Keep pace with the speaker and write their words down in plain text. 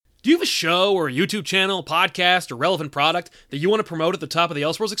Do you have a show or a YouTube channel, podcast, or relevant product that you want to promote at the top of the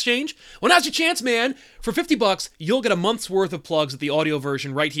Elseworlds Exchange? Well, now's your chance, man. For $50, you'll get a month's worth of plugs at the audio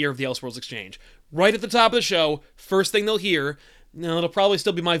version right here of the Elseworlds Exchange. Right at the top of the show, first thing they'll hear. No, it'll probably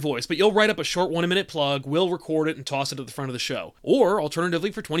still be my voice, but you'll write up a short 1-minute plug, we'll record it and toss it at the front of the show. Or,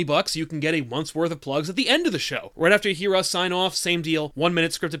 alternatively, for $20, you can get a month's worth of plugs at the end of the show. Right after you hear us sign off, same deal,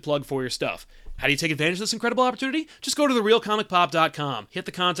 1-minute scripted plug for your stuff. How do you take advantage of this incredible opportunity? Just go to therealcomicpop.com, hit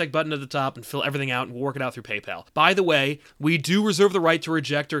the contact button at the top, and fill everything out, and we'll work it out through PayPal. By the way, we do reserve the right to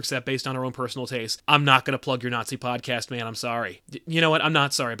reject or accept based on our own personal taste. I'm not going to plug your Nazi podcast, man. I'm sorry. You know what? I'm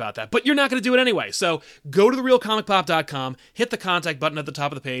not sorry about that. But you're not going to do it anyway. So go to therealcomicpop.com, hit the contact button at the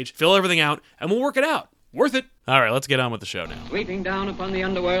top of the page, fill everything out, and we'll work it out. Worth it. All right, let's get on with the show now. Sweeping down upon the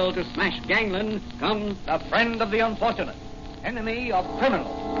underworld to smash gangland comes the friend of the unfortunate, enemy of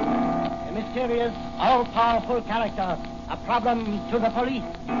criminals. A mysterious, all-powerful character, a problem to the police,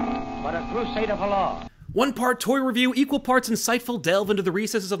 but a crusader for law. One part toy review, equal parts insightful delve into the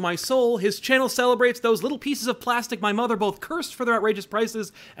recesses of my soul. His channel celebrates those little pieces of plastic my mother both cursed for their outrageous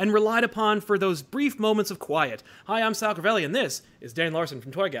prices and relied upon for those brief moments of quiet. Hi, I'm Sal Crivelli, and this is Dan Larson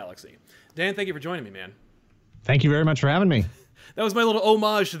from Toy Galaxy. Dan, thank you for joining me, man. Thank you very much for having me. That was my little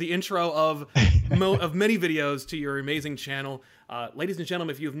homage to the intro of many videos to your amazing channel. Ladies and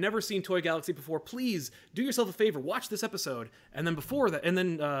gentlemen, if you have never seen Toy Galaxy before, please do yourself a favor, watch this episode, and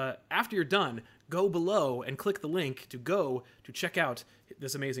then after you're done, go below and click the link to check out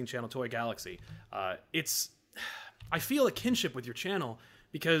this amazing channel, Toy Galaxy. I feel a kinship with your channel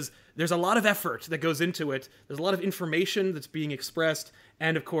because there's a lot of effort that goes into it. There's a lot of information that's being expressed,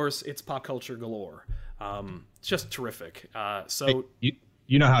 and of course, it's pop culture galore. It's just terrific.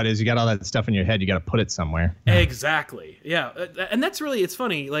 You know how it is. You got all that stuff in your head. You got to put it somewhere. Exactly. Yeah. And that's really, it's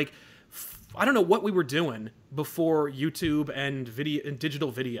funny. Like, I don't know what we were doing before YouTube and video and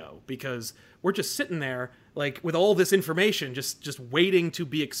digital video, because we're just sitting there like with all this information, just waiting to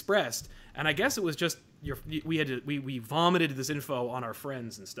be expressed. And I guess it was just we vomited this info on our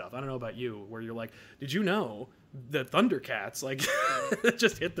friends and stuff. I don't know about you, where you're like, did you know the Thundercats? Like,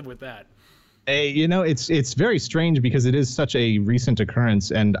 just hit them with that. You know, it's very strange because it is such a recent occurrence,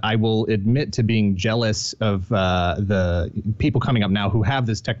 and I will admit to being jealous of the people coming up now who have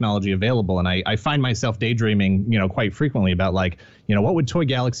this technology available. And I find myself daydreaming, quite frequently about what would Toy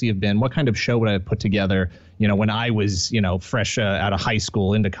Galaxy have been? What kind of show would I have put together, when I was, fresh out of high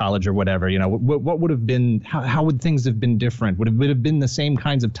school into college or whatever? What would have been? How would things have been different? Would it have been the same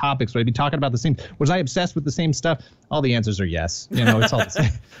kinds of topics? Would I be talking about the same? Was I obsessed with the same stuff? All the answers are yes. It's all the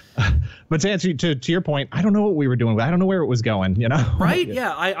same. But to answer to your point, I don't know what we were doing. I don't know where it was going. Right?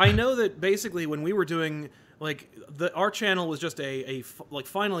 Yeah. I know that basically when we were doing our channel was just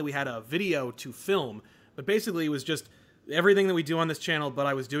finally we had a video to film, but basically it was just everything that we do on this channel, but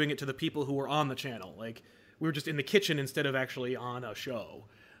I was doing it to the people who were on the channel. Like, we were just in the kitchen instead of actually on a show.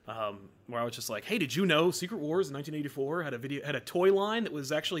 Where I was just like, hey, did you know Secret Wars in 1984 had a toy line that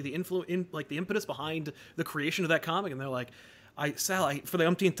was actually the impetus behind the creation of that comic? And they're like, Sal, for the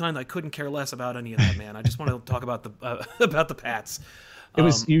umpteenth time, I couldn't care less about any of that, man. I just want to talk about the Pats. It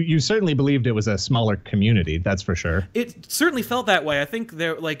was you certainly believed it was a smaller community, that's for sure. It certainly felt that way. I think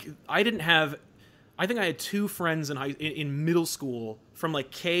I had two friends in middle school from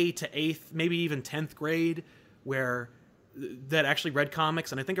K to 8th, maybe even 10th grade, that actually read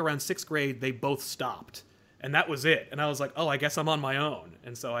comics, and I think around 6th grade they both stopped, and that was it. And I was like, oh, I guess I'm on my own.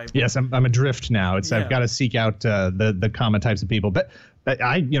 And so I'm adrift now. I've got to seek out the common types of people. But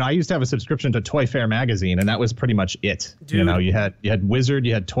I used to have a subscription to Toy Fair magazine, and that was pretty much it. Dude. You had Wizard,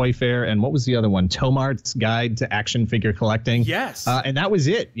 you had Toy Fair, and what was the other one? Tomart's Guide to Action Figure Collecting. Yes. And that was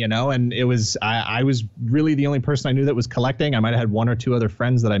it. And it was I was really the only person I knew that was collecting. I might have had one or two other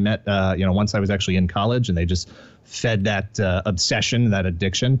friends that I met once I was actually in college, and they just fed that obsession, that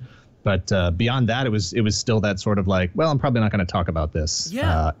addiction. But beyond that, it was still that sort of I'm probably not going to talk about this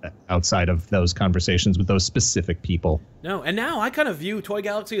outside of those conversations with those specific people. No, and now I kind of view Toy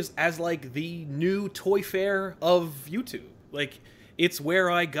Galaxy as the new Toy Fair of YouTube. It's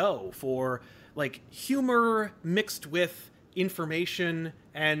where I go for humor mixed with information,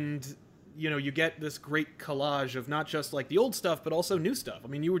 and you get this great collage of not just the old stuff, but also new stuff. I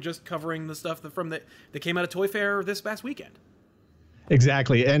mean, you were just covering the stuff that came out of Toy Fair this past weekend.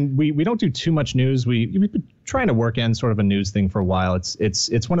 Exactly. And we don't do too much news. We've been trying to work in sort of a news thing for a while.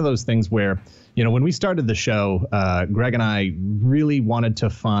 It's one of those things where, when we started the show, Greg and I really wanted to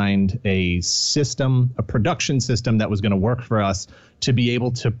find a production system that was going to work for us to be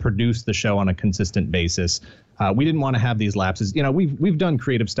able to produce the show on a consistent basis. We didn't want to have these lapses. We've done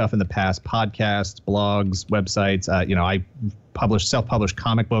creative stuff in the past, podcasts, blogs, websites. I self-published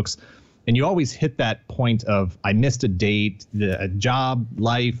comic books. And you always hit that point of, I missed a date, a job,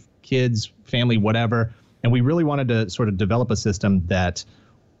 life, kids, family, whatever. And we really wanted to sort of develop a system that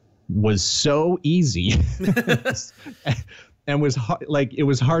was so easy and was it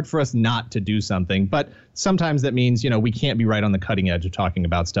was hard for us not to do something. But sometimes that means, we can't be right on the cutting edge of talking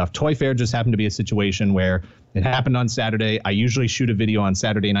about stuff. Toy Fair just happened to be a situation where it happened on Saturday. I usually shoot a video on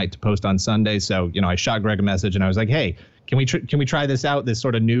Saturday night to post on Sunday. So, I shot Greg a message and I was like, hey, can we try this out, this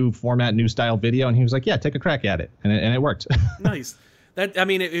sort of new format, new style video? And he was like, yeah, take a crack at it. And it worked. Nice.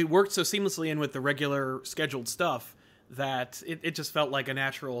 It worked so seamlessly in with the regular scheduled stuff that it just felt like a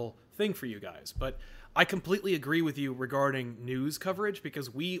natural thing for you guys. But I completely agree with you regarding news coverage,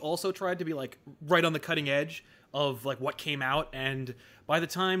 because we also tried to be right on the cutting edge of what came out. And by the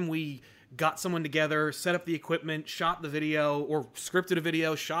time we got someone together, set up the equipment, shot the video, or scripted a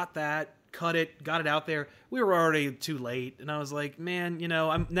video, shot that, cut it, got it out there, we were already too late. And I was like, man,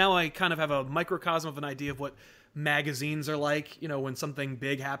 I kind of have a microcosm of an idea of what magazines are like, when something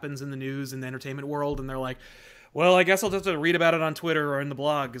big happens in the news and the entertainment world, and they're like, well, I guess I'll just have to read about it on Twitter or in the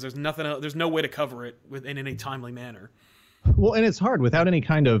blog, because there's nothing else, there's no way to cover it in any timely manner. Well, and it's hard without any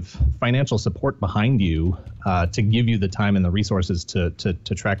kind of financial support behind you to give you the time and the resources to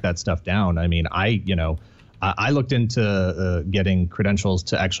track that stuff down. I mean, I looked into getting credentials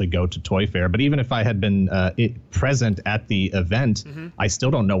to actually go to Toy Fair, but even if I had been present at the event, I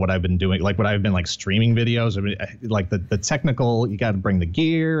still don't know what I've been doing. What I've been streaming videos, the technical. You got to bring the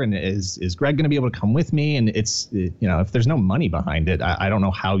gear, and is Greg going to be able to come with me? And it's if there's no money behind it, I don't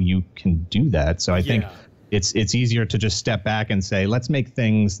know how you can do that. So I think it's easier to just step back and say, let's make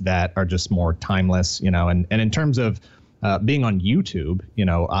things that are just more timeless, and in terms of being on YouTube,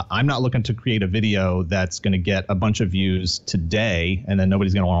 I'm not looking to create a video that's going to get a bunch of views today and then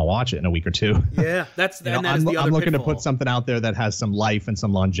nobody's going to want to watch it in a week or two. Yeah, I'm looking to put something out there that has some life and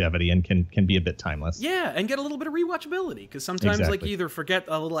some longevity and can be a bit timeless. Yeah, and get a little bit of rewatchability, because sometimes you either forget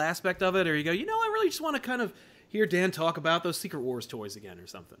a little aspect of it, or you go, I really just want to kind of hear Dan talk about those Secret Wars toys again or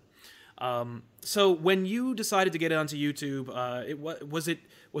something. So when you decided to get onto YouTube, was it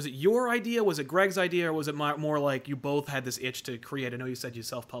your idea? Was it Greg's idea? Or was it more like you both had this itch to create? I know you said you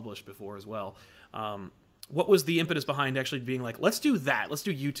self-published before as well. What was the impetus behind actually being like, let's do that. Let's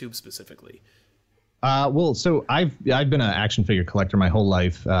do YouTube specifically. So I've been an action figure collector my whole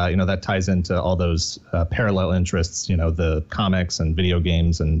life. That ties into all those parallel interests, the comics and video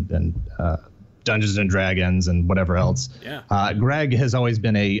games and Dungeons and Dragons and whatever else. Yeah. Greg has always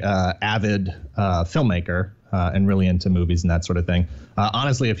been a avid filmmaker and really into movies and that sort of thing.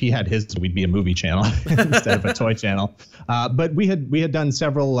 Honestly, if he had his, we'd be a movie channel instead of a toy channel. But we had done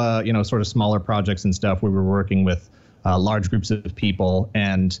several sort of smaller projects and stuff where we were working with large groups of people,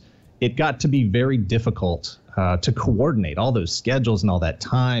 and it got to be very difficult to coordinate all those schedules and all that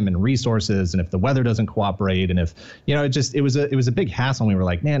time and resources, and if the weather doesn't cooperate, and if it was a big hassle. And we were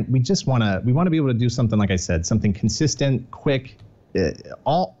like, man, we want to be able to do something, like I said, something consistent, quick,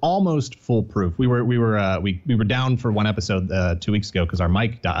 almost foolproof. We were down for one episode 2 weeks ago because our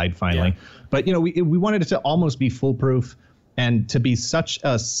mic died finally. Yeah. But we wanted it to almost be foolproof and to be such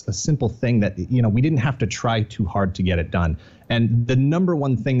a simple thing that we didn't have to try too hard to get it done. And the number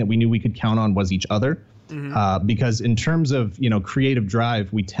one thing that we knew we could count on was each other. Mm-hmm. Because in terms of creative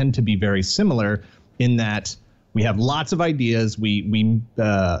drive, we tend to be very similar in that we have lots of ideas. We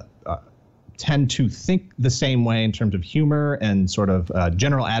tend to think the same way in terms of humor and sort of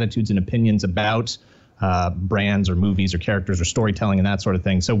general attitudes and opinions about brands or movies or characters or storytelling and that sort of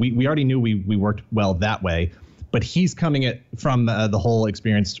thing. So we already knew we worked well that way. But he's coming at from the whole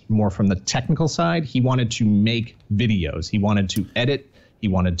experience more from the technical side. He wanted to make videos. He wanted to edit. He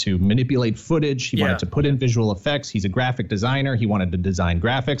wanted to manipulate footage. He wanted to put in visual effects. He's a graphic designer. He wanted to design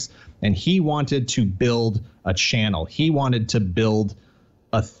graphics. And he wanted to build a channel. He wanted to build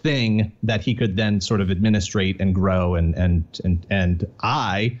a thing that he could then sort of administrate and grow. And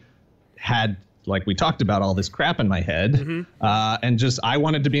I had, like we talked about, all this crap in my head. Mm-hmm. And just I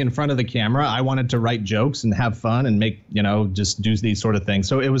wanted to be in front of the camera. I wanted to write jokes and have fun and make, just do these sort of things.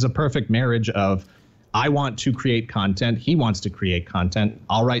 So it was a perfect marriage of, I want to create content. He wants to create content.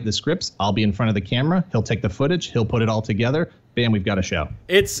 I'll write the scripts. I'll be in front of the camera. He'll take the footage. He'll put it all together. bam, we've got a show.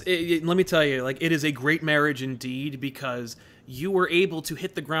 Let me tell you, like, it is a great marriage indeed, because you were able to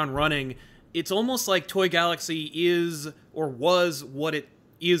hit the ground running. It's almost like Toy Galaxy is, or was, what it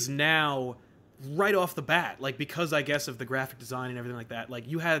is now right off the bat, like, because I guess of the graphic design and everything like that. Like,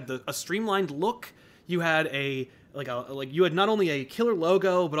 you had a streamlined look, you had you had not only a killer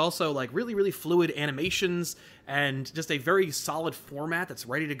logo, but also like really, really fluid animations and just a very solid format that's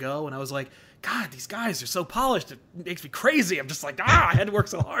ready to go. And I was like, God, these guys are so polished. It makes me crazy. I'm just like, I had to work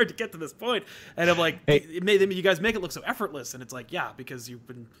so hard to get to this point. And I'm like, hey, you guys make it look so effortless. And it's like, yeah, because you've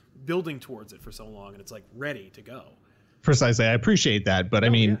been building towards it for so long, and it's like ready to go. Precisely. I appreciate that. But I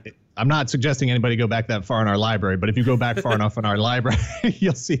mean, I'm not suggesting anybody go back that far in our library, but if you go back far enough in our library,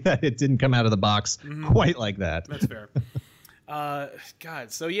 you'll see that it didn't come out of the box quite like that. That's fair.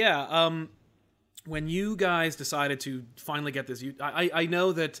 God. So yeah, when you guys decided to finally get this, I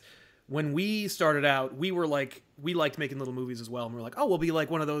know that when we started out, we liked making little movies as well. And we were like, oh, we'll be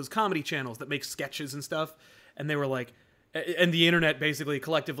like one of those comedy channels that makes sketches and stuff. And they were like, and the internet basically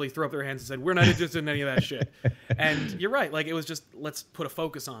collectively threw up their hands and said, we're not interested in any of that shit. And you're right. Like, it was just, let's put a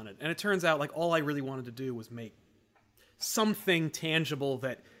focus on it. And it turns out, like, all I really wanted to do was make something tangible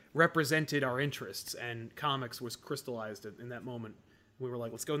that represented our interests, and comics was crystallized in that moment. We were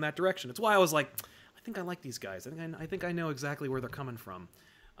like, let's go in that direction. It's why I was like, I think I like these guys. I think I know exactly where they're coming from.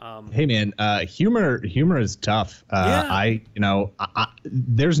 Hey man, humor is tough. Yeah.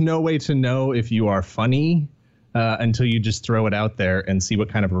 There's no way to know if you are funny until you just throw it out there and see what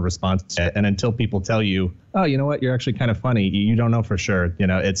kind of a response you get. And until people tell you, oh, you know what, you're actually kind of funny, you don't know for sure. You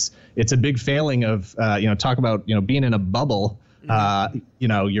know, it's a big failing of, talk about, being in a bubble.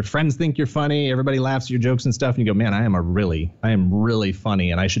 Your friends think you're funny, everybody laughs at your jokes and stuff, and you go, man, I am really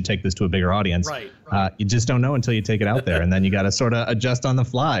funny, and I should take this to a bigger audience. Right. You just don't know until you take it out there, and then you got to sort of adjust on the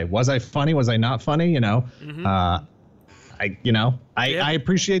fly. Was I funny? Was I not funny? I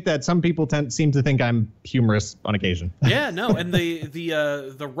appreciate that some people seem to think I'm humorous on occasion. Yeah, no, and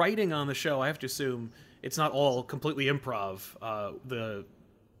the writing on the show, I have to assume it's not all completely improv. The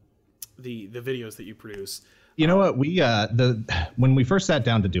videos that you produce. You know what? When we first sat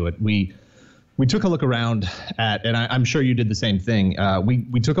down to do it, we took a look around at, and I'm sure you did the same thing.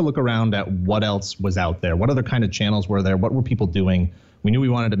 We took a look around at what else was out there. What other kind of channels were there? What were people doing? We knew we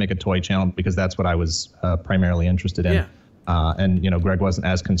wanted to make a toy channel because that's what I was primarily interested in. Yeah. And Greg wasn't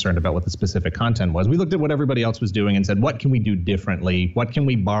as concerned about what the specific content was. We looked at what everybody else was doing and said, what can we do differently? What can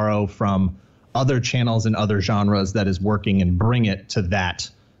we borrow from other channels and other genres that is working and bring it to that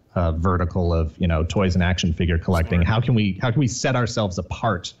vertical of toys and action figure collecting? Smart. How can we set ourselves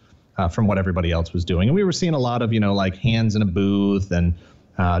apart from what everybody else was doing? And we were seeing a lot of like hands in a booth and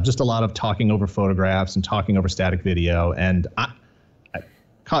just a lot of talking over photographs and talking over static video. And I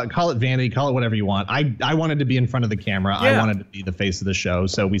call it vanity, call it whatever you want. I wanted to be in front of the camera. Yeah. I wanted to be the face of the show.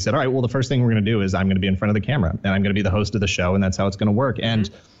 So we said, all right, well, the first thing we're going to do is I'm going to be in front of the camera and I'm going to be the host of the show, and that's how it's going to work. Mm-hmm. And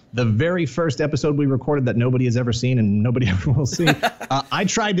the very first episode we recorded that nobody has ever seen and nobody ever will see, I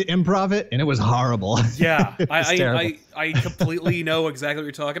tried to improv it, and it was horrible. Yeah, I completely know exactly what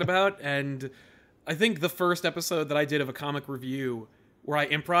you're talking about. And I think the first episode that I did of a comic review where I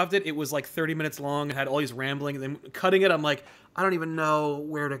improv'd it, it was like 30 minutes long and had all these rambling, and then cutting it, I'm like, I don't even know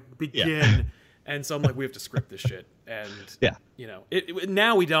where to begin. Yeah. And so I'm like, we have to script this shit. And,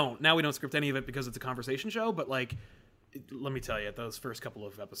 now we don't script any of it because it's a conversation show, but like, let me tell you, those first couple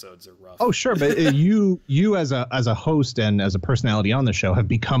of episodes are rough. Oh, sure. But you as a host and as a personality on the show have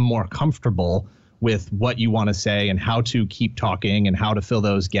become more comfortable with what you want to say and how to keep talking and how to fill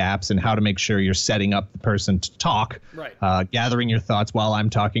those gaps and how to make sure you're setting up the person to talk, right? Gathering your thoughts while I'm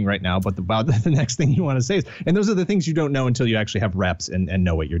talking right now, but about the next thing you want to say is, and those are the things you don't know until you actually have reps and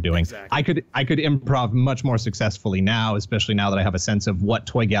know what you're doing. Exactly. I could improv much more successfully now, especially now that I have a sense of what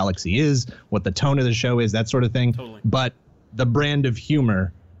Toy Galaxy is, what the tone of the show is, that sort of thing. Totally. But the brand of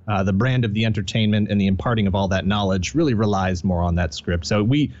humor, the brand of the entertainment and the imparting of all that knowledge really relies more on that script. So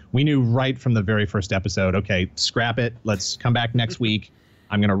we knew right from the very first episode, okay, scrap it. Let's come back next week.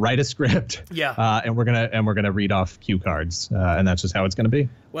 I'm going to write a script. Yeah. And we're going to read off cue cards. And that's just how it's going to be.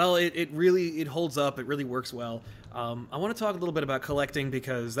 Well, it really holds up. It really works well. I want to talk a little bit about collecting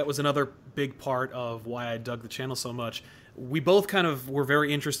because that was another big part of why I dug the channel so much. We both kind of were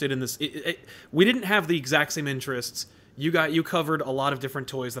very interested in this. We didn't have the exact same interests. You covered a lot of different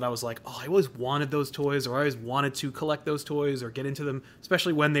toys that I was like, oh, I always wanted those toys, or I always wanted to collect those toys or get into them,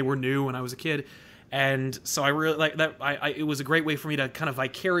 especially when they were new when I was a kid. And so I really like that. It was a great way for me to kind of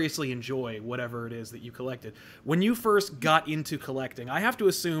vicariously enjoy whatever it is that you collected. When you first got into collecting, I have to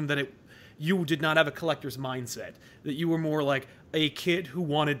assume that you did not have a collector's mindset, that you were more like a kid who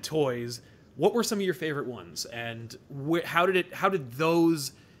wanted toys what were some of your favorite ones, and how did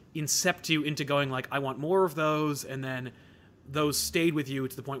those incept you into going like, I want more of those, and then those stayed with you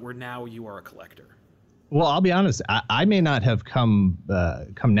to the point where now you are a collector? Well, I'll be honest. I may not have come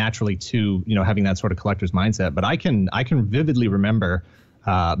naturally to having that sort of collector's mindset, but I can vividly remember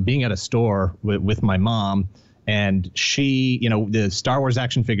being at a store with my mom, and she, the Star Wars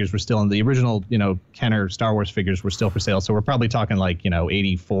action figures were still in the original, Kenner Star Wars figures were still for sale. So we're probably talking like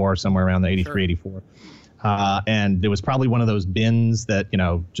 84, somewhere around the 83, 84. And there was probably one of those bins that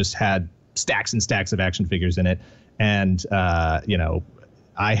just had stacks and stacks of action figures in it, and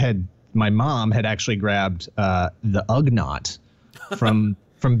my mom had actually grabbed the Ugnaught from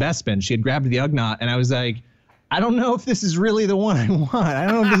Bespin. She had grabbed the Ugnaught, and I was like, I don't know if this is really the one I want. I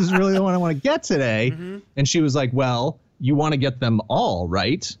don't know if this is really the one I want to get today. Mm-hmm. And she was like, well, you want to get them all,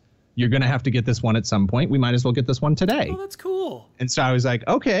 right? You're going to have to get this one at some point. We might as well get this one today. Oh, that's cool. And so I was like,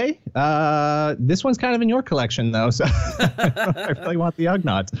 okay, this one's kind of in your collection, though. So I really want the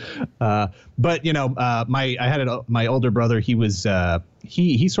Ugnaught. But, I had my older brother. He was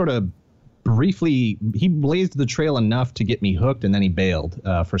he sort of briefly, he blazed the trail enough to get me hooked, and then he bailed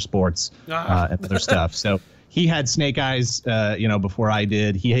for sports and other stuff. So he had Snake Eyes, before I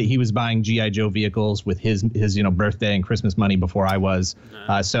did. He was buying G.I. Joe vehicles with his birthday and Christmas money before I was.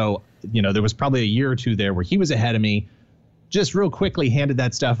 So there was probably a year or two there where he was ahead of me. Just real quickly handed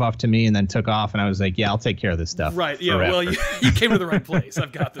that stuff off to me and then took off, and I was like, yeah, I'll take care of this stuff. Right. Yeah. Forever. Well, you came to the right place.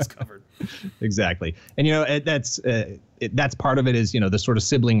 I've got this covered. Exactly. And that's part of it is the sort of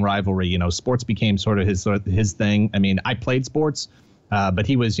sibling rivalry. Sports became sort of his thing. I mean, I played sports, but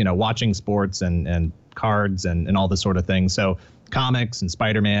he was watching sports and cards and all this sort of thing. So comics and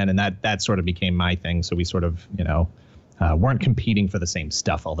Spider-Man, and that sort of became my thing. So we sort of weren't competing for the same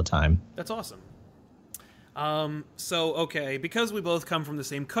stuff all the time. That's awesome. So, okay, because we both come from the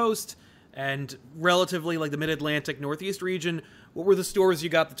same coast and relatively like the mid-Atlantic Northeast region, what were the stores you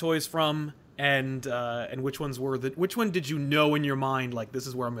got the toys from, and which ones were which one did you know in your mind, like, this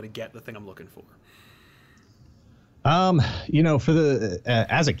is where I'm going to get the thing I'm looking for? For the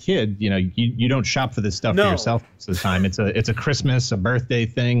as a kid, you don't shop for this stuff for yourself most of the time. It's a Christmas, a birthday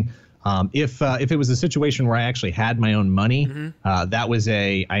thing. If it was a situation where I actually had my own money, mm-hmm. That was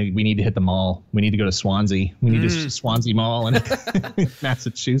we need to hit the mall. We need to go to Swansea. We need to Swansea Mall in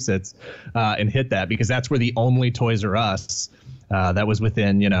Massachusetts and hit that, because that's where the only Toys R Us that was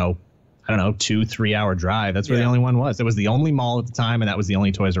within, 2-3 hour drive. That's where the only one was. It was the only mall at the time, and that was the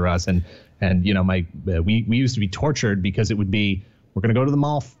only Toys R Us. And we used to be tortured because it would be, we're going to go to the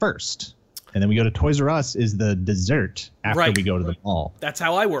mall first, and then we go to Toys R Us is the dessert after we go to the mall. That's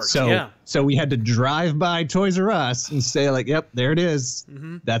how I worked. So we had to drive by Toys R Us and say like, "Yep, there it is.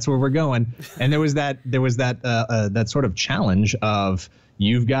 Mm-hmm. That's where we're going." And there was that sort of challenge of,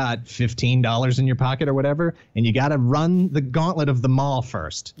 you've got $15 in your pocket or whatever, and you got to run the gauntlet of the mall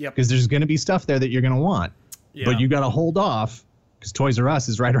first. Yep. Because there's going to be stuff there that you're going to want, but you got to hold off, because Toys R Us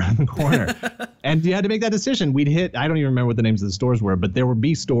is right around the corner. And you had to make that decision. We'd hit, I don't even remember what the names of the stores were, but there would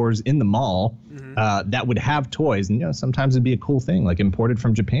be stores in the mall that would have toys. And, sometimes it'd be a cool thing, like imported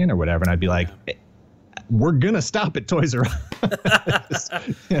from Japan or whatever. And I'd be like, hey, we're going to stop at Toys R Us.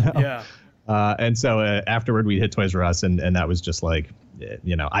 Yeah. And so afterward, we'd hit Toys R Us, and that was just like,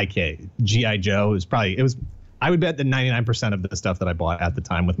 G.I. Joe I would bet that 99% of the stuff that I bought at the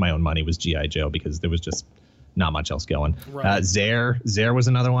time with my own money was G.I. Joe, because there was just not much else going. Right. Zare was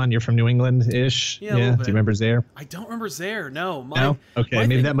another one. You're from New England-ish. Yeah. Do you remember Zare? I don't remember Zare. No. No? Okay.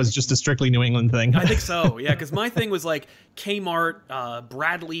 Maybe that was just a strictly New England thing. I think so. Yeah. Because my thing was like Kmart,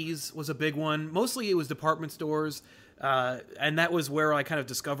 Bradley's was a big one. Mostly it was department stores. And that was where I kind of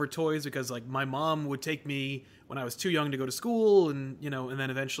discovered toys, because like my mom would take me when I was too young to go to school, and and then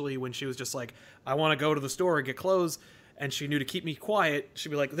eventually when she was just like, I want to go to the store and get clothes, and she knew to keep me quiet, she'd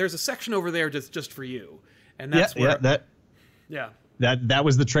be like, there's a section over there just for you. And that's that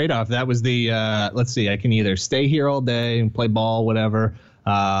was the trade-off. That was the let's see, I can either stay here all day and play ball, whatever,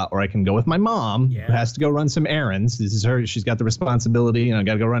 or I can go with my mom, who has to go run some errands. This is her. She's got the responsibility,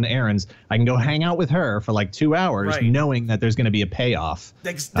 got to go run errands. I can go hang out with her for like 2 hours, knowing that there's going to be a payoff.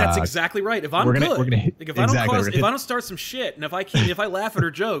 That's exactly right. If I'm if I don't start some shit, and if I laugh at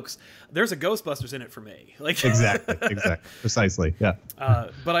her jokes, there's a Ghostbusters in it for me. Like exactly, precisely, yeah.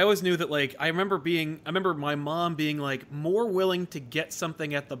 But I always knew that, like, I remember my mom being like more willing to get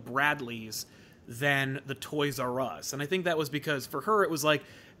something at the Bradleys than the Toys R Us. And I think that was because for her it was like,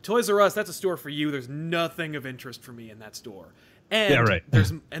 Toys R Us, that's a store for you. There's nothing of interest for me in that store. And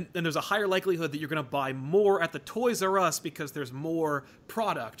there's a higher likelihood that you're going to buy more at the Toys R Us because there's more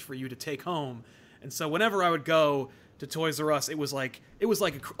product for you to take home. And so whenever I would go to Toys R Us, it was like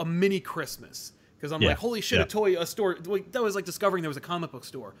a mini Christmas. Because I'm Yeah. like, holy shit, a store. Like, that was like discovering there was a comic book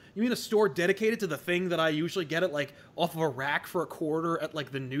store. You mean a store dedicated to the thing that I usually get it like off of a rack for $0.25 at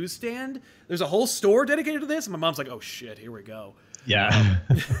like the newsstand? There's a whole store dedicated to this? And my mom's like, oh shit, here we go. Yeah,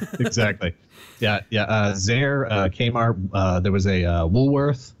 exactly. Yeah. Zare, Kmart, there was a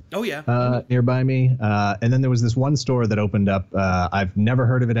Woolworth. Oh, yeah. Nearby me. And then there was this one store that opened up. I've never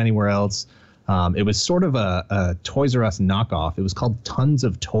heard of it anywhere else. It was sort of a Toys R Us knockoff. It was called Tons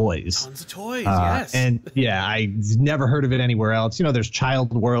of Toys. Tons of Toys, yes. And yeah, I never heard of it anywhere else. You know, there's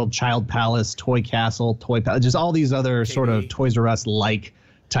Child World, Child Palace, Toy Castle, Toy Palace, just all these other sort of Toys R Us like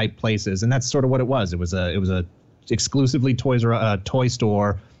type places. And that's sort of what it was. It was a exclusively toy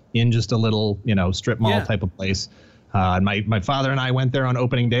store in just a little, strip mall type of place. My father and I went there on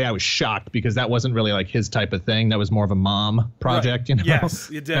opening day. I was shocked because that wasn't really like his type of thing. That was more of a mom project, right. Yes,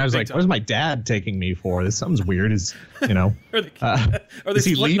 you did. And I was like, time. "Where's my dad taking me for? This sounds weird." Are they is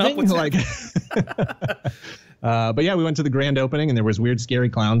he leaving? Like, but yeah, we went to the grand opening, and there was weird, scary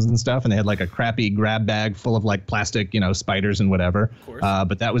clowns and stuff, and they had like a crappy grab bag full of like plastic, spiders and whatever. Of course.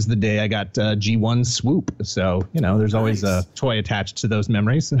 But that was the day I got G1 Swoop. So there's always a toy attached to those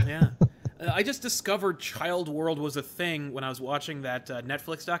memories. Yeah. I just discovered Child World was a thing when I was watching that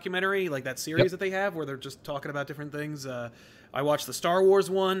Netflix documentary, like that series that they have where they're just talking about different things. I watched the Star Wars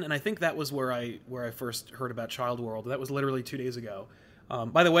one, and I think that was where I first heard about Child World. That was literally 2 days ago.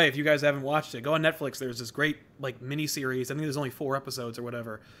 By the way, if you guys haven't watched it, go on Netflix. There's this great like mini series. I think there's only 4 episodes or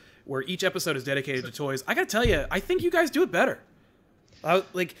whatever, where each episode is dedicated to toys. I gotta tell you, I think you guys do it better.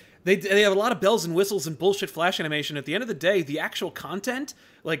 Like they have a lot of bells and whistles and bullshit flash animation. At the end of the day, the actual content,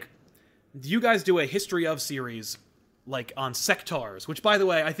 like. You guys do a history of series, like on Sectaurs, which, by the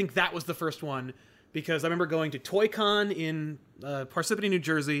way, I think that was the first one because I remember going to ToyCon in Parsippany, New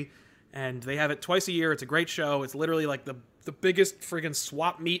Jersey, and they have it twice a year. It's a great show. It's literally like the biggest friggin'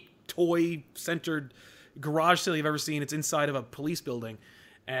 swap meet toy-centered garage sale you've ever seen. It's inside of a police building,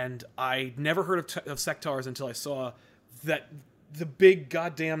 and I never heard of Sectaurs until I saw that the big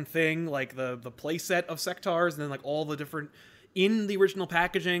goddamn thing, like the play set of Sectaurs, and then like all the different. In the original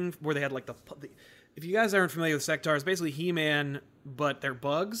packaging, where they had like the if you guys aren't familiar with Sectaurs, basically He-Man, but they're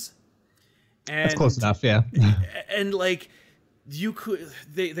bugs. And, that's close enough, yeah. And like you could,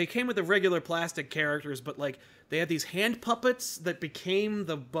 they came with the regular plastic characters, but like they had these hand puppets that became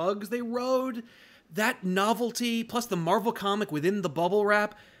the bugs they rode. That novelty plus the Marvel comic within the bubble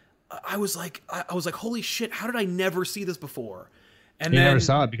wrap, I was like, holy shit! How did I never see this before? And you then, never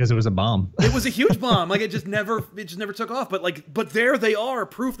saw it because it was a bomb. It was a huge bomb. Like it just never took off. But there they are,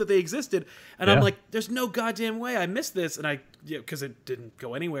 proof that they existed. And I'm like, there's no goddamn way I missed this. And because it didn't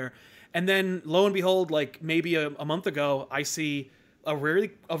go anywhere. And then lo and behold, like maybe a month ago, I see a really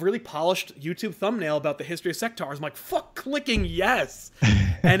polished YouTube thumbnail about the history of Sectaurs. I'm like, fuck clicking yes.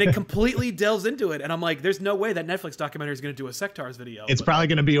 And it completely delves into it. And I'm like, there's no way that Netflix documentary is going to do a Sectaurs video. It's probably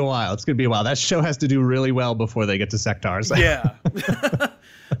going to be a while. It's going to be a while. That show has to do really well before they get to Sectaurs. Yeah.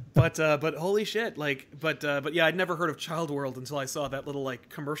 But holy shit. But yeah, I'd never heard of Child World until I saw that little like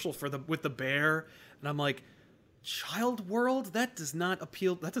commercial with the bear. And I'm like, Child World? That does not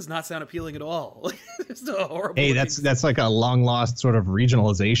appeal. That does not sound appealing at all. It's a horrible. Hey, that's like a long lost sort of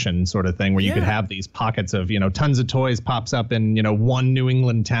regionalization sort of thing where you could have these pockets of Tons of Toys pops up in one New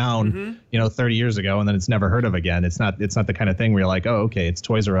England town 30 years ago, and then it's never heard of again. It's not the kind of thing where you're like, oh, okay, it's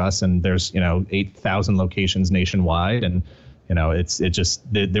Toys R Us and there's 8,000 locations nationwide and. There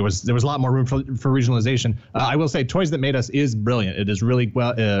was a lot more room for regionalization. I will say, Toys That Made Us is brilliant. It is really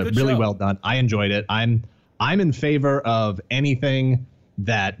well done. I enjoyed it. I'm in favor of anything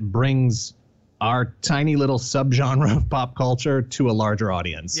that brings our tiny little subgenre of pop culture to a larger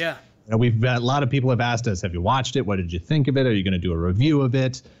audience. Yeah. We've a lot of people have asked us, have you watched it? What did you think of it? Are you going to do a review of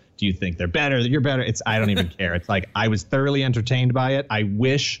it? Do you think they're better? You're better. I don't even care. It's like I was thoroughly entertained by it. I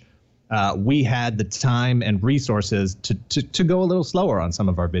wish we had the time and resources to go a little slower on some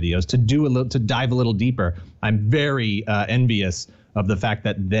of our videos, to dive a little deeper. I'm very envious of the fact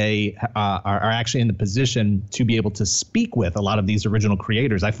that they are actually in the position to be able to speak with a lot of these original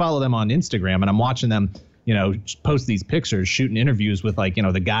creators. I follow them on Instagram, and I'm watching them, post these pictures, shooting interviews with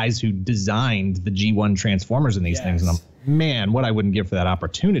the guys who designed the G1 Transformers and these things. And man, what I wouldn't give for that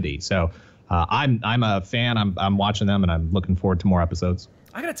opportunity. So I'm a fan. I'm watching them, and I'm looking forward to more episodes.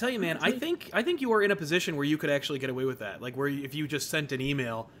 I gotta tell you, man, I think you are in a position where you could actually get away with that. Like, where if you just sent an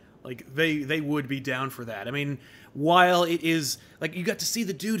email, like they would be down for that. I mean, while it is like you got to see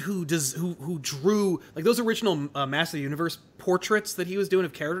the dude who drew like those original Master of the Universe portraits that he was doing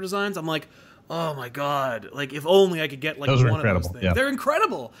of character designs. I'm like, oh my god, like if only I could get like those one are incredible. of those things. Yeah. They're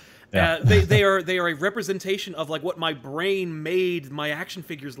incredible. Yeah. They are a representation of like what my brain made my action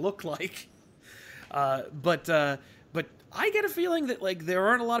figures look like. But I get a feeling that like there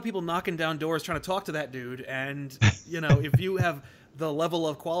aren't a lot of people knocking down doors trying to talk to that dude. And if you have the level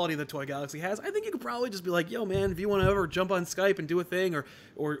of quality that Toy Galaxy has, I think you could probably just be like, yo man, if you want to ever jump on Skype and do a thing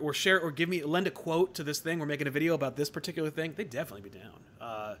or share or lend a quote to this thing, we're making a video about this particular thing, they'd definitely be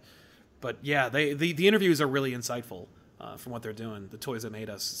down. But yeah, the interviews are really insightful from what they're doing. The Toys That Made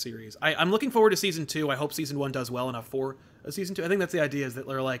Us series. I'm looking forward to season 2. I hope season 1 does well enough for a season 2. I think that's the idea, is that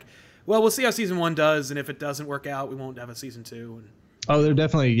they're like, well, we'll see how season 1 does, and if it doesn't work out, we won't have a season 2. And oh, they're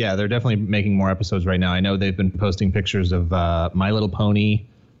definitely making more episodes right now. I know they've been posting pictures of My Little Pony,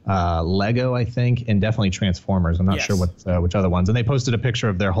 Lego, I think, and definitely Transformers. I'm not sure which other ones. And they posted a picture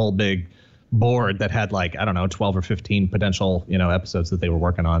of their whole big board that had like, I don't know, 12 or 15 potential, episodes that they were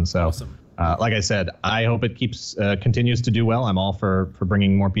working on. So, awesome. Like I said, I hope it continues to do well. I'm all for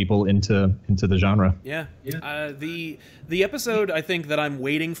bringing more people into the genre. Yeah. The episode I think that I'm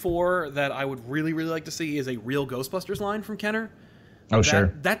waiting for that I would really, really like to see is a real Ghostbusters line from Kenner. Oh,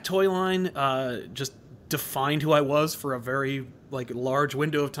 sure. That toy line just defined who I was for a very large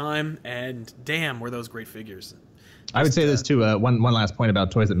window of time, and damn, were those great figures. I would say this too. One last point about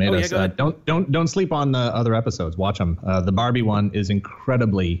Toys That Made Us. Don't sleep on the other episodes. Watch them. The Barbie one is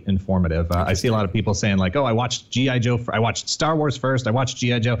incredibly informative. I see a lot of people saying like, "Oh, I watched G.I. Joe. I watched Star Wars first. I watched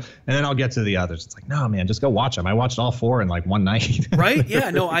G.I. Joe, and then I'll get to the others." It's like, no, man, just go watch them. I watched all 4 in like one night. Right? Yeah.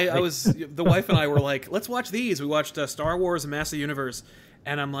 No, I was. The wife and I were like, "Let's watch these." We watched Star Wars and Master Universe,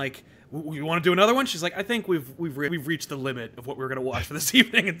 and I'm like, "You want to do another one?" She's like, "I think we've reached the limit of what we're going to watch for this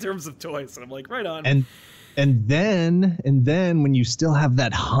evening in terms of toys." And I'm like, "Right on." And then when you still have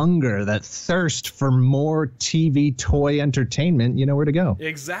that hunger, that thirst for more TV toy entertainment, you know where to go.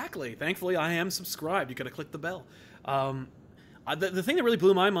 Exactly. Thankfully, I am subscribed. You got to click the bell. The thing that really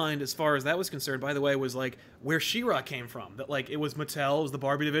blew my mind as far as that was concerned, by the way, was like where She-Ra came from. That like it was Mattel, it was the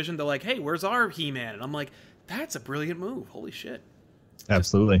Barbie division. They're like, hey, where's our He-Man? And I'm like, that's a brilliant move. Holy shit.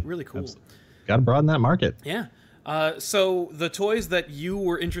 Absolutely. Just really cool. Got to broaden that market. Yeah. So the toys that you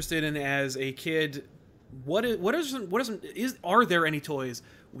were interested in as a kid, are there any toys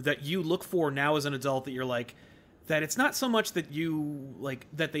that you look for now as an adult that you're like, that it's not so much that you like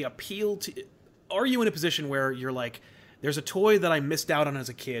that they appeal to? Are you in a position where you're like, there's a toy that I missed out on as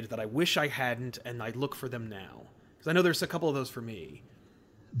a kid that I wish I hadn't, and I look for them now? Because I know there's a couple of those for me.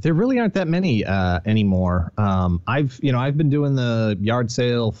 There really aren't that many anymore. I've been doing the yard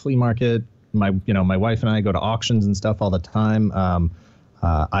sale, flea market. My wife and I go to auctions and stuff all the time.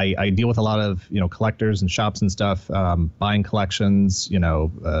 I deal with a lot of, collectors and shops and stuff, buying collections,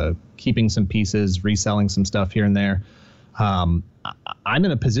 keeping some pieces, reselling some stuff here and there. I'm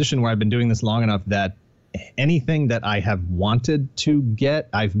in a position where I've been doing this long enough that anything that I have wanted to get,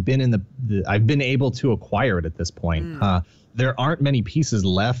 I've been able to acquire it at this point. There aren't many pieces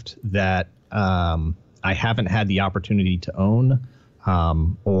left that I haven't had the opportunity to own.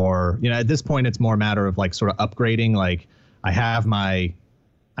 Or, at this point, it's more a matter of like sort of upgrading. Like I have my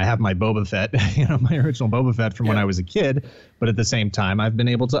Boba Fett, my original Boba Fett from when I was a kid, but at the same time, I've been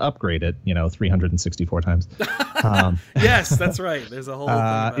able to upgrade it, 364 times. Yes, that's right. There's a whole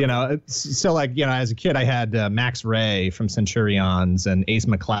thing so like, as a kid, I had Max Ray from Centurions and Ace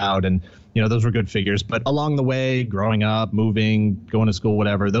McCloud, and, those were good figures. But along the way, growing up, moving, going to school,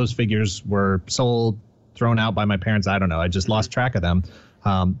 whatever, those figures were sold, thrown out by my parents. I don't know. I just lost track of them.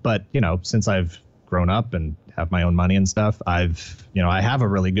 But, since I've grown up and have my own money and stuff, I have a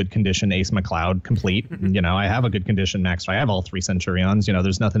really good condition Ace McCloud complete. I have a good condition Max. I have all 3 Centurions.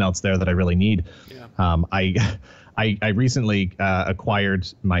 There's nothing else there that I really need. Yeah. I recently acquired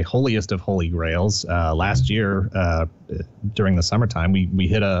my holiest of holy grails last year during the summertime. We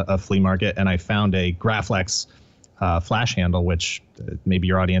hit a flea market and I found a Graflex flash handle, which maybe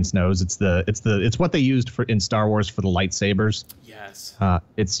your audience knows. It's what they used in Star Wars for the lightsabers. Yes.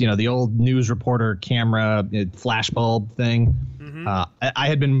 It's the old news reporter camera flash bulb thing. Mm-hmm. I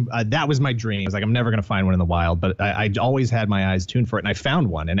had been that was my dream. I was like, I'm never gonna find one in the wild, but I always had my eyes tuned for it, and I found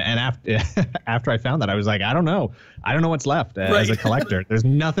one. And after I found that, I was like, I don't know what's left as a collector. There's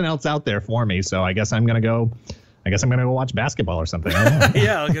nothing else out there for me, so I guess I'm gonna go watch basketball or something.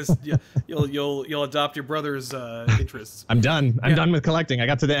 Yeah, I guess you'll adopt your brother's interests. I'm done. I'm done with collecting. I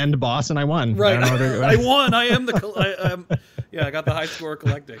got to the end boss and I won. Right. I won. I am I got the high score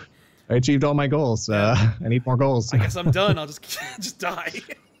collecting. I achieved all my goals. I need more goals. I guess I'm done. I'll just die.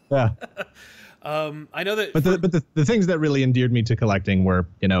 Yeah. I know that. But the things that really endeared me to collecting were,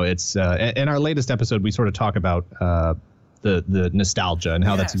 it's in our latest episode we sort of talk about the nostalgia and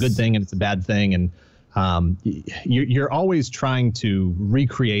how that's a good thing and it's a bad thing, and you're always trying to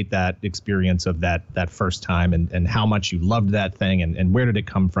recreate that experience of that first time and how much you loved that thing and where did it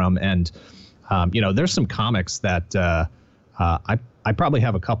come from. And, there's some comics that I probably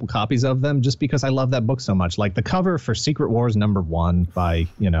have a couple copies of them just because I love that book so much. Like the cover for Secret Wars #1 by,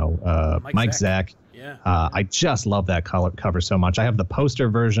 Mike Zeck. Yeah. I just love that cover so much. I have the poster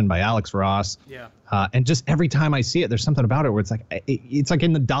version by Alex Ross. Yeah. And just every time I see it, there's something about it where it's like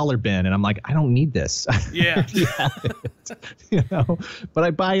in the dollar bin, and I'm like, I don't need this. Yeah. But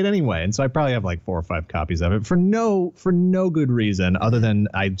I buy it anyway, and so I probably have like 4 or 5 copies of it for no good reason other than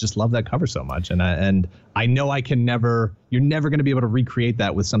I just love that cover so much, and I know you're never going to be able to recreate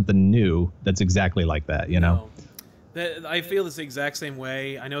that with something new that's exactly like that, No. I feel the exact same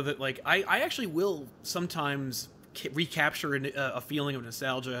way. I know that I actually will sometimes recapture a feeling of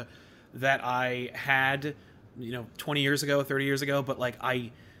nostalgia that I had, 20 years ago, 30 years ago, but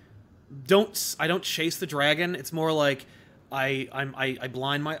I don't chase the dragon. It's more like I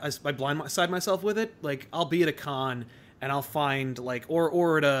blind myself with it. Like I'll be at a con and I'll find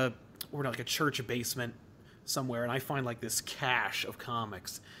or at a church basement somewhere, and I find this cache of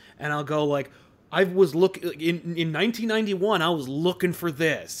comics, and I'll go I was looking in 1991. I was looking for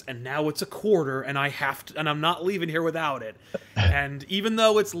this, and now it's $0.25, and I have to, and I'm not leaving here without it. And even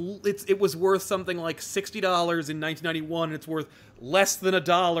though it was worth something like $60 in 1991, and it's worth less than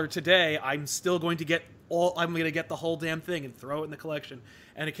 $1 today, I'm still going to get the whole damn thing and throw it in the collection.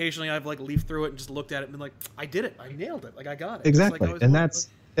 And occasionally I've leafed through it and just looked at it and been like, I did it, I nailed it, I got it. Exactly,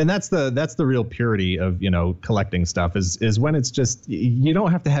 and that's the real purity of collecting stuff is when it's just you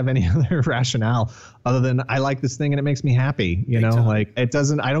don't have to have any other rationale other than I like this thing and it makes me happy. It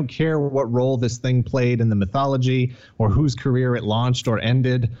doesn't. I don't care what role this thing played in the mythology or whose career it launched or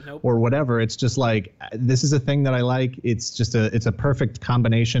ended or whatever. It's just this is a thing that I like. It's a perfect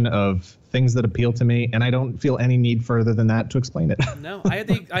combination of things that appeal to me, and I don't feel any need further than that to explain it. No, I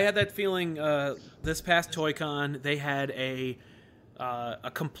had that feeling this past Toy-Con. They had a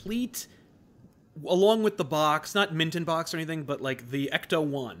complete, along with the box, not Minton box or anything, but the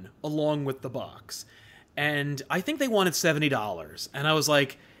Ecto-1 along with the box. And I think they wanted $70. And I was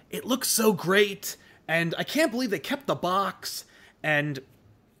like, it looks so great. And I can't believe they kept the box. And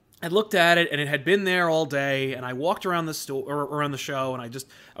I looked at it, and it had been there all day. And I walked around the store or around the show, and I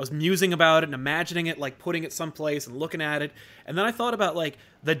was musing about it and imagining it, putting it someplace and looking at it. And then I thought about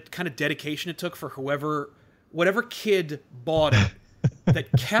the kind of dedication it took for whatever kid bought it.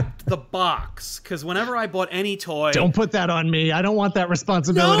 That kept the box, because whenever I bought any toy, don't put that on me. I don't want that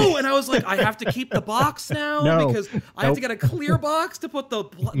responsibility. No, and I was like, I have to keep the box now because I have to get a clear box to put the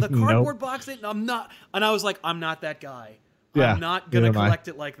cardboard box in. I'm not, and I was like, I'm not that guy. I'm not gonna collect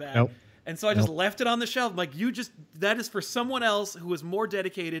it like that. And so I just left it on the shelf. I'm like, that is for someone else who is more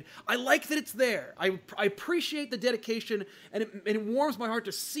dedicated. I like that it's there. I appreciate the dedication, and it warms my heart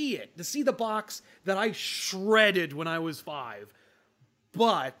to see the box that I shredded when I was 5.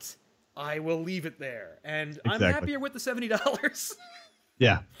 But I will leave it there, and exactly. I'm happier with the $70.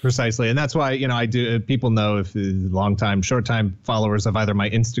 Yeah, precisely, and that's why I do. People know if long-time, short-time followers of either my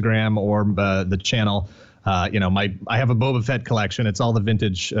Instagram or the channel. I have a Boba Fett collection. It's all the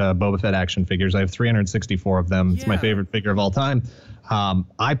vintage Boba Fett action figures. I have 364 of them. It's my favorite figure of all time.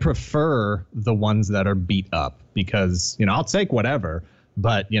 I prefer the ones that are beat up because I'll take whatever.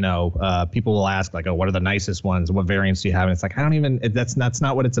 But, people will ask, oh, what are the nicest ones? What variants do you have? And it's I don't even, that's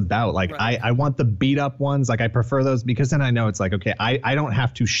not what it's about. Right. I want the beat up ones. I prefer those because then I know it's okay, I don't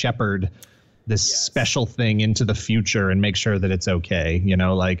have to shepherd this special thing into the future and make sure that it's okay.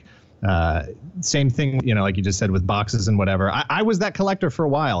 Same thing, like you just said with boxes and whatever. I was that collector for a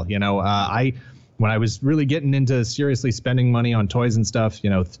while, when I was really getting into seriously spending money on toys and stuff,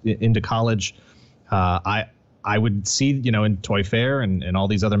 into college, I would see, in Toy Fair and all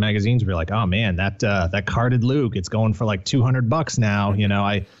these other magazines, be like, oh man, that carded Luke, it's going for $200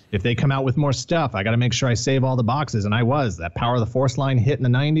 now. If they come out with more stuff, I got to make sure I save all the boxes. And that Power of the Force line hit in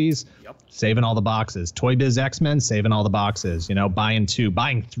the 90s, saving all the boxes. Toy Biz X-Men, saving all the boxes. Buying 2,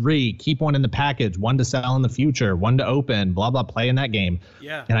 buying 3, keep one in the package, 1 to sell in the future, 1 to open, blah blah, play in that game.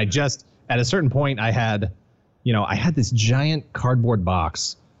 Yeah. And I just at a certain point, I had this giant cardboard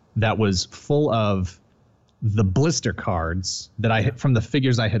box that was full of the blister cards that I from the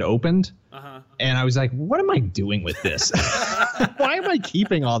figures I had opened. And I was like, what am I doing with this? Why am I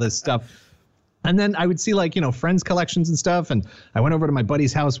keeping all this stuff? And then I would see friends collections and stuff. And I went over to my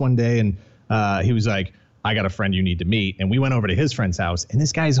buddy's house one day and he was like, I got a friend you need to meet. And we went over to his friend's house and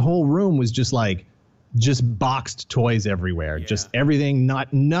this guy's whole room was just just boxed toys everywhere, just everything,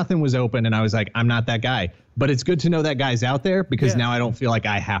 nothing was open. And I was like, I'm not that guy, but it's good to know that guy's out there because now I don't feel like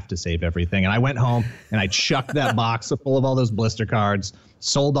I have to save everything. And I went home and I chucked that box full of all those blister cards,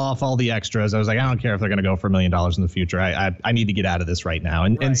 sold off all the extras. I was like, I don't care if they're going to go for $1 million in the future. I need to get out of this right now.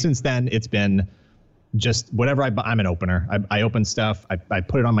 And since then it's been just whatever I buy, I'm an opener. I open stuff. I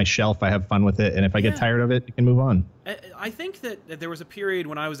put it on my shelf. I have fun with it. And if I get tired of it, I can move on. I think that there was a period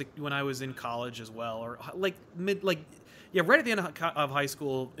when I was in college as well, or right at the end of high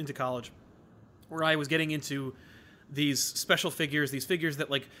school into college, where I was getting into these special figures, these figures that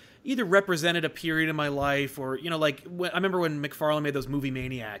like either represented a period in my life or, like I remember when McFarlane made those Movie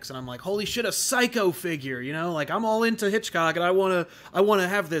Maniacs and I'm like, holy shit, a Psycho figure, like I'm all into Hitchcock and I want to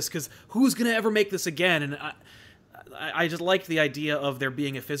have this because who's going to ever make this again? And I just liked the idea of there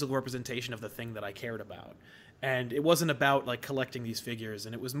being a physical representation of the thing that I cared about. And it wasn't about like collecting these figures,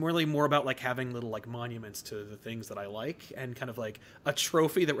 and it was more about like having little like monuments to the things that I like, and kind of like a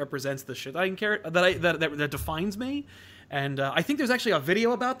trophy that represents the shit I can care that defines me. And I think there's actually a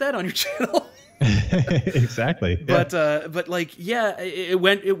video about that on your channel. Exactly. But like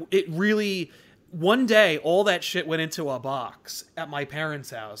it really one day all that shit went into a box at my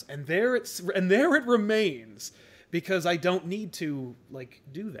parents' house, and there it remains. Because I don't need to like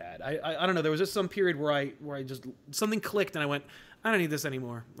do that. I don't know. There was just some period where I just something clicked and I went, I don't need this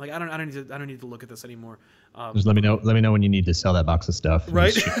anymore. Like I don't need to look at this anymore. Just let me know when you need to sell that box of stuff.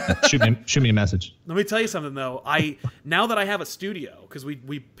 Right. Shoot me a message. Let me tell you something though. Now that I have a studio, because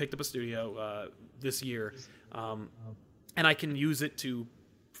we picked up a studio this year, and I can use it to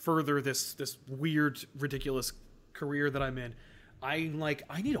further this weird, ridiculous career that I'm in. I'm like,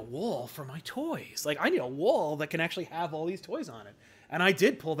 I need a wall for my toys. Like, I need a wall that can actually have all these toys on it. And I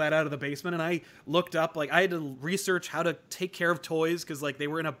did pull that out of the basement, and I looked up, like, I had to research how to take care of toys, because, like, they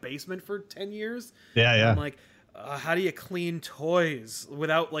were in a basement for 10 years. Yeah. And I'm like, how do you clean toys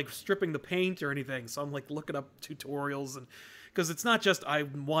without, like, stripping the paint or anything? So I'm, like, looking up tutorials, and because it's not just I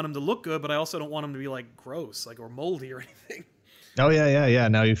want them to look good, but I also don't want them to be, like, gross, like, or moldy or anything. Oh, yeah.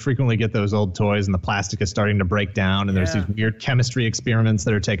 Now you frequently get those old toys and the plastic is starting to break down and there's these weird chemistry experiments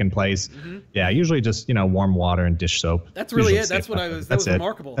that are taking place. Mm-hmm. Yeah, usually just, warm water and dish soap. That's really it. That's what that was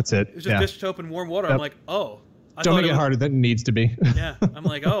remarkable. That's it. It was just dish soap and warm water. Yep. I'm like, oh. Don't make it harder than it needs to be. Yeah. I'm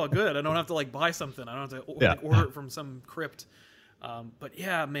like, oh, good. I don't have to, like, buy something. I don't have to order it from some crypt. But,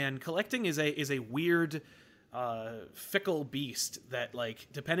 yeah, man, collecting is a weird, fickle beast that, like,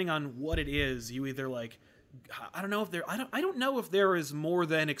 depending on what it is, you either, like, I don't know if there is more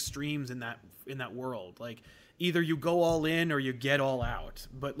than extremes in that world. Like either you go all in or you get all out.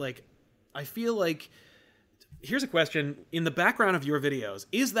 But like I feel like here's a question: in the background of your videos,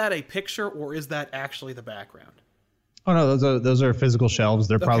 is that a picture or is that actually the background? Oh no, those are physical shelves.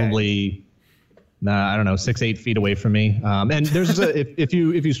 They're probably I don't know, 6-8 feet away from me. And there's if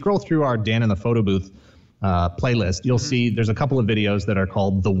you scroll through our Dan in the Photo Booth playlist, you'll see there's a couple of videos that are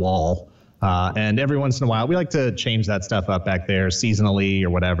called The Wall. And every once in a while, we like to change that stuff up back there seasonally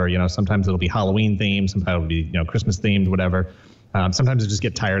or whatever. Sometimes it'll be Halloween themed, sometimes it'll be Christmas themed, whatever. Sometimes I just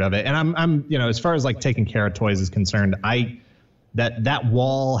get tired of it. And I'm as far as like taking care of toys is concerned, that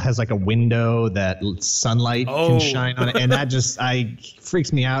wall has like a window that sunlight can shine on it, and that just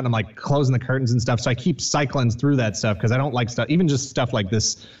freaks me out. And I'm like closing the curtains and stuff, so I keep cycling through that stuff because I don't like stuff, even just stuff like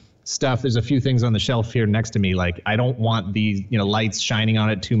this. There's a few things on the shelf here next to me. Like I don't want these, lights shining on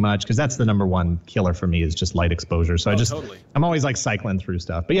it too much because that's the number one killer for me is just light exposure. So I'm always like cycling through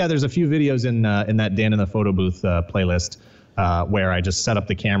stuff. But yeah, there's a few videos in that Dan in the Photo Booth playlist where I just set up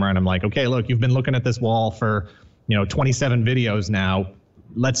the camera and I'm like, okay, look, you've been looking at this wall for 27 videos now.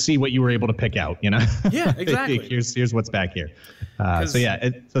 Let's see what you were able to pick out. Yeah, exactly. Here's what's back here. So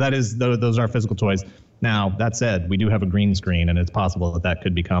that is those are physical toys. Now, that said, we do have a green screen, and it's possible that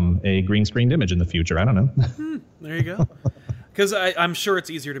could become a green screened image in the future. I don't know. There you go. Because I'm sure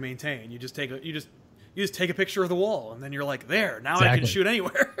it's easier to maintain. You just take a picture of the wall, and then you're like, there. Now I can shoot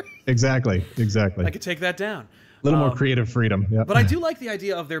anywhere. Exactly. I could take that down. A little more creative freedom. Yeah. But I do like the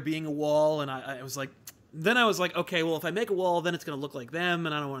idea of there being a wall, and I was like, okay, well, if I make a wall, then it's going to look like them,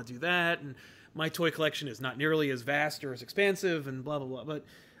 and I don't want to do that. And my toy collection is not nearly as vast or as expansive, and blah blah blah. But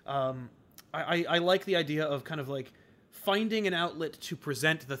I like the idea of kind of like finding an outlet to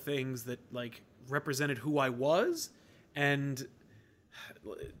present the things that like represented who I was. And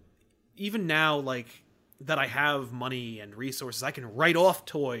even now, like that I have money and resources, I can write off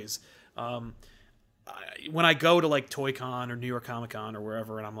toys. When I go to like ToyCon or New York Comic Con or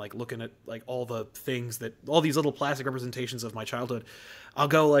wherever, and I'm like looking at like all the things that all these little plastic representations of my childhood, I'll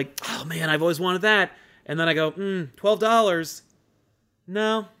go like, oh man, I've always wanted that. And then I go, $12.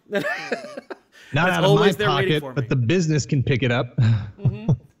 No. Not It's out of always my there waiting pocket, for me. but the business can pick it up.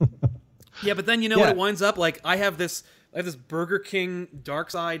 Yeah, but then you know what it winds up like. I have this Burger King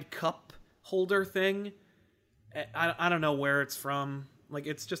Dark Side cup holder thing. I don't know where it's from. Like,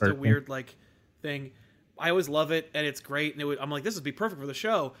 it's just a weird like thing. I always love it, and it's great. And I'm like, this would be perfect for the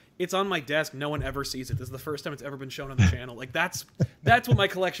show. It's on my desk. No one ever sees it. This is the first time it's ever been shown on the channel. Like, that's what my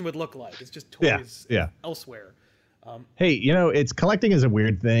collection would look like. It's just toys elsewhere. Hey, it's collecting is a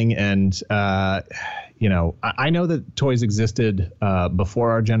weird thing, and I know that toys existed before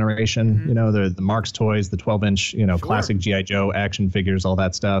our generation. The Marx toys, the 12-inch, classic G.I. Joe action figures, all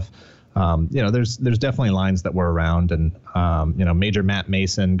that stuff. There's definitely lines that were around, and Major Matt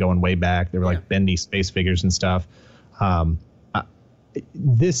Mason going way back. They were like bendy space figures and stuff.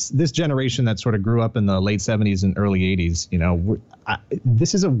 This generation that sort of grew up in the late 70s and early 80s,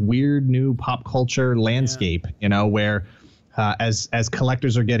 this is a weird new pop culture landscape, where as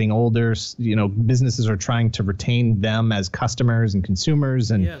collectors are getting older, businesses are trying to retain them as customers and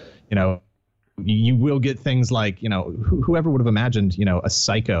consumers, and you will get things like, whoever would have imagined, a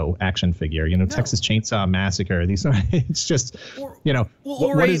Psycho action figure, Texas Chainsaw Massacre. These are, it's just,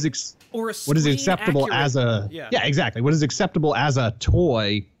 what is acceptable as a, exactly. What is acceptable as a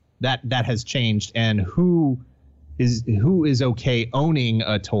toy that has changed, and who is okay owning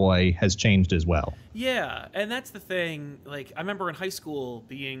a toy has changed as well. Yeah. And that's the thing. Like, I remember in high school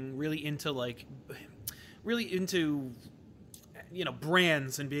being really into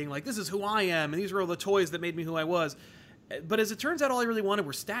brands and being like, this is who I am, and these are all the toys that made me who I was. But as it turns out, all I really wanted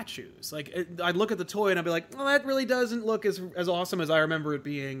were statues. Like, I'd look at the toy and I'd be like, well, that really doesn't look as awesome as I remember it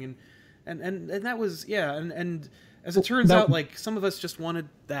being. And that was, and as it turns out, like, some of us just wanted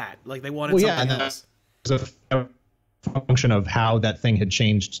that. Like, they wanted something else. A function of how that thing had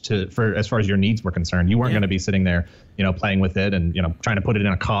changed for as far as your needs were concerned. You weren't going to be sitting there, playing with it and, trying to put it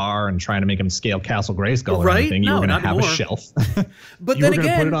in a car and trying to make him scale Castle Grayskull or anything. You were going to have a shelf. But you then were going to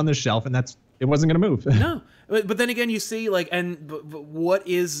again, put it on the shelf, and it wasn't going to move. No. But then again, you see, like, who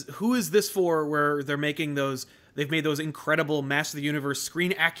is this for, where they're making they've made those incredible Master of the Universe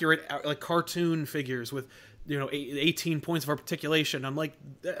screen accurate, like, cartoon figures with, 18 points of articulation. I'm like,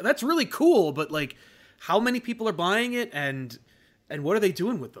 that's really cool, but, like, how many people are buying it, and what are they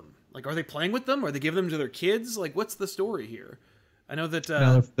doing with them? Like, are they playing with them? Are they giving them to their kids? Like, what's the story here? I know that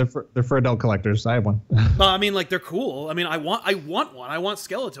no, they're for adult collectors. I have one. I mean, like, they're cool. I mean, I want one. I want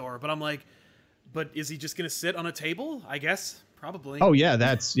Skeletor, but I'm like, but is he just gonna sit on a table? I guess probably. Oh yeah,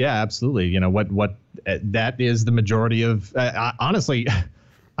 absolutely. What that is the majority of. Honestly,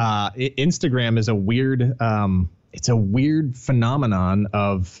 Instagram is a weird. It's a weird phenomenon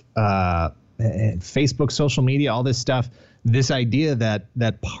of. Facebook, social media, all this stuff, this idea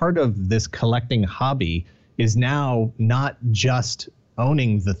that part of this collecting hobby is now not just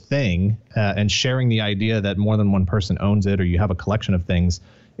owning the thing and sharing the idea that more than one person owns it, or you have a collection of things.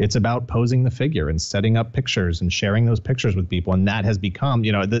 It's about posing the figure and setting up pictures and sharing those pictures with people. And that has become,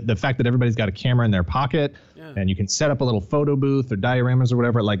 the fact that everybody's got a camera in their pocket and you can set up a little photo booth or dioramas or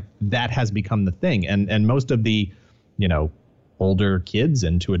whatever, like, that has become the thing. And most of the, older kids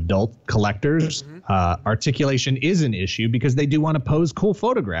and to adult collectors, articulation is an issue because they do want to pose cool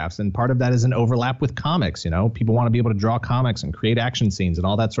photographs. And part of that is an overlap with comics. People want to be able to draw comics and create action scenes and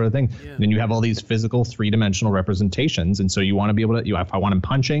all that sort of thing. Yeah. And then you have all these physical 3-dimensional representations. And so you want to be able to, if I want him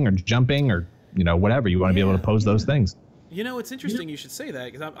punching or jumping or, whatever, you want to be able to pose those things. It's interesting you should say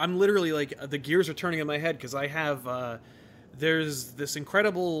that, because I'm literally, like, the gears are turning in my head, because I have, there's this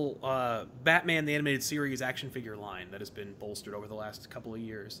incredible Batman the Animated Series action figure line that has been bolstered over the last couple of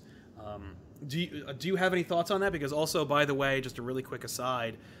years. Do you have any thoughts on that? Because also, by the way, just a really quick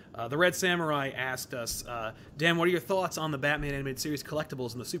aside, the Red Samurai asked us, Dan, what are your thoughts on the Batman Animated Series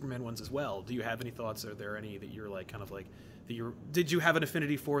collectibles and the Superman ones as well? Do you have any thoughts? Are there any that you're like kind of like did you have an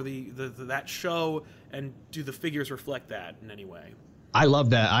affinity for that show, and do the figures reflect that in any way? I love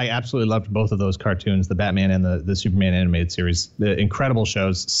that. I absolutely loved both of those cartoons, the Batman and the Superman animated series. The incredible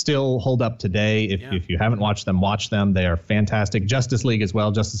shows still hold up today. If you haven't watched them, watch them. They are fantastic. Justice League as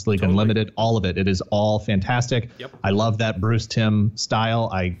well, Justice League Unlimited, all of it. It is all fantastic. Yep. I love that Bruce Timm style.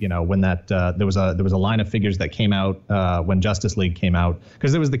 When that there was a line of figures that came out when Justice League came out,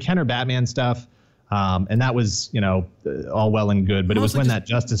 because there was the Kenner Batman stuff. And that was, all well and good, but it was when that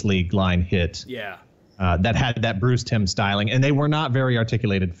Justice League line hit. Yeah. That had that Bruce Timm styling, and they were not very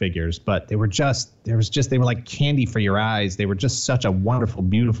articulated figures, but they were like candy for your eyes. They were just such a wonderful,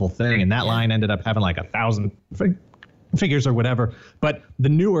 beautiful thing. And that line ended up having like 1,000 figures or whatever. But the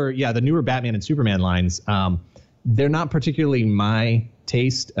newer Batman and Superman lines, they're not particularly my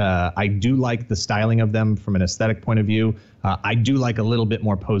taste. I do like the styling of them from an aesthetic point of view. I do like a little bit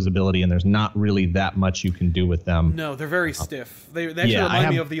more posability, and there's not really that much you can do with them. No, they're very stiff. They actually remind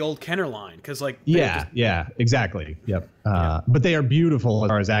me of the old Kenner line, because like yeah, exactly. Yep. But they are beautiful as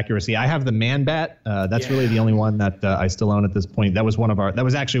far as accuracy. I have the Man Bat. That's really the only one that I still own at this point. That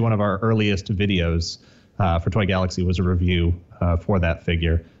was actually one of our earliest videos for Toy Galaxy, was a review for that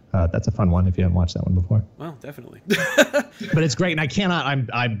figure. That's a fun one if you haven't watched that one before. Well, definitely. But it's great, and I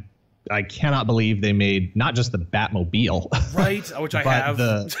cannot believe they made not just the Batmobile, right? Which I have.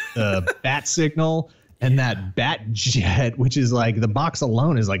 the Bat Signal and that Bat Jet, which is like, the box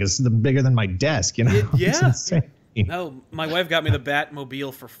alone is like bigger than my desk. You know, yeah. It's insane. No, my wife got me the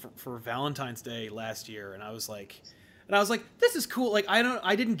Batmobile for Valentine's Day last year, and I was like, this is cool. Like,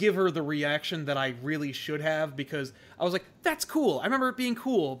 I didn't give her the reaction that I really should have, because I was like, that's cool. I remember it being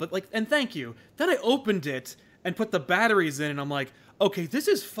cool, but like, and thank you. Then I opened it and put the batteries in, and I'm like, okay, this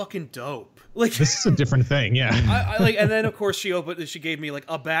is fucking dope. Like, this is a different thing, yeah. I like, and then of course she gave me like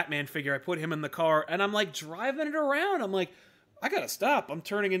a Batman figure. I put him in the car, and I'm like driving it around. I'm like, I gotta stop. I'm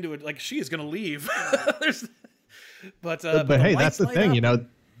turning into it. Like, she is gonna leave. But hey, that's the thing, you know.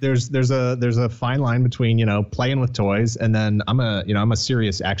 There's a fine line between, you know, playing with toys, and then I'm a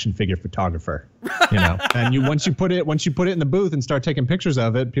serious action figure photographer, you know. And once you put it in the booth and start taking pictures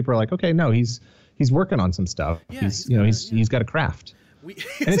of it, people are like, okay, no, he's working on some stuff. Yeah, he's got a craft. And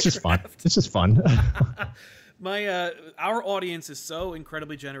it's just fun. It's just fun. Our audience is so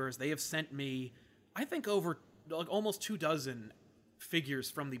incredibly generous. They have sent me, I think, over like almost 24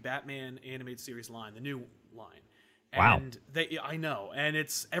 figures from the Batman animated series line, the new line. Wow. And I know. And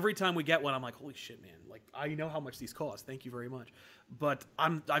it's every time we get one, I'm like, holy shit, man. Like, I know how much these cost. Thank you very much. But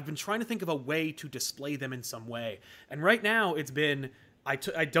I've been trying to think of a way to display them in some way. And right now it's been, I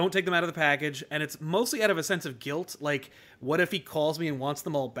don't take them out of the package, and it's mostly out of a sense of guilt. Like, what if he calls me and wants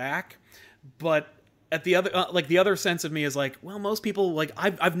them all back? But at the other, the other sense of me is like, well, most people, like,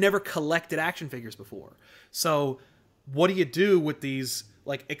 I've never collected action figures before. So what do you do with these,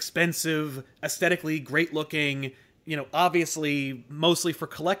 like, expensive, aesthetically great looking, you know, obviously mostly for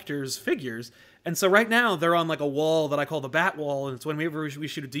collectors figures? And so right now they're on like a wall that I call the Bat Wall, and it's whenever we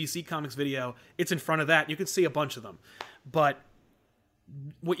shoot a DC Comics video, it's in front of that. You can see a bunch of them. But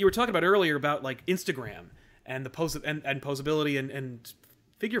what you were talking about earlier about like Instagram and the posability and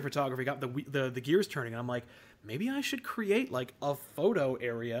figure photography got the gears turning. And I'm like, maybe I should create like a photo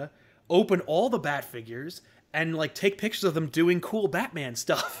area, open all the Bat figures, and like take pictures of them doing cool Batman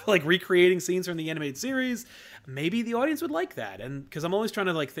stuff, like recreating scenes from the animated series. Maybe the audience would like that. And because I'm always trying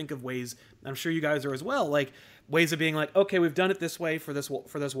to like think of ways, I'm sure you guys are as well, like ways of being like, okay, we've done it this way for this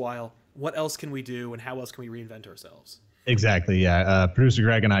while. What else can we do, and how else can we reinvent ourselves? Exactly. Yeah. Producer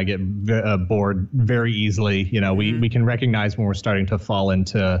Greg and I get bored very easily. You know, we can recognize when we're starting to fall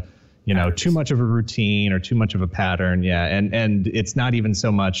into, you know, too much of a routine or too much of a pattern. Yeah. And it's not even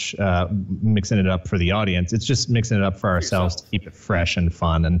so much mixing it up for the audience. It's just mixing it up for ourselves to keep it fresh and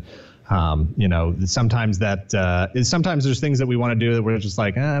fun. And, you know, sometimes sometimes there's things that we want to do that we're just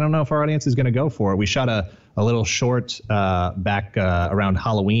like, I don't know if our audience is going to go for it. We shot a little short back around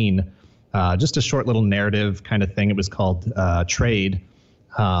Halloween, just a short little narrative kind of thing. It was called Trade.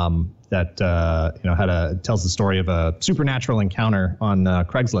 That you know tells the story of a supernatural encounter on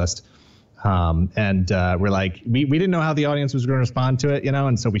Craigslist, and we're like, we didn't know how the audience was going to respond to it, you know,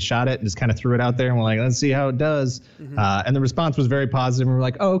 and so we shot it and just kind of threw it out there, and we're like, let's see how it does. And the response was very positive, and we're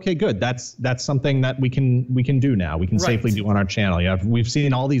like, oh, okay, good. That's something that we can do now. We can safely do on our channel. Yeah, we've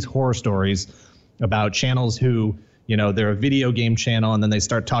seen all these horror stories about channels who, you know, they're a video game channel, and then they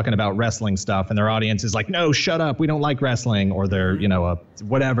start talking about wrestling stuff, and their audience is like, no, shut up, we don't like wrestling, or they're, you know,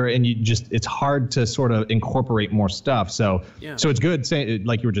 whatever. And it's hard to sort of incorporate more stuff. So it's good,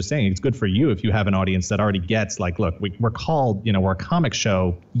 like you were just saying, it's good for you if you have an audience that already gets like, look, we're called, you know, we're a comic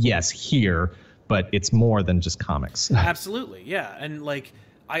show, yes, here, but it's more than just comics. Absolutely. Yeah. And like,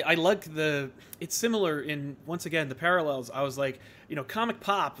 I like it's similar in, once again, the parallels. I was like, you know, comic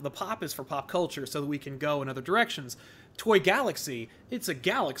pop, the pop is for pop culture so that we can go in other directions. Toy Galaxy, it's a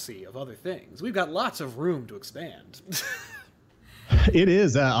galaxy of other things. We've got lots of room to expand. It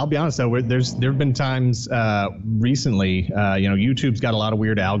is. I'll be honest, though, there have been times recently, you know, YouTube's got a lot of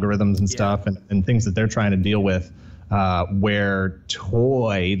weird algorithms and stuff and things that they're trying to deal with where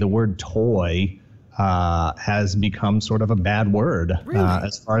the word toy, has become sort of a bad word. Really?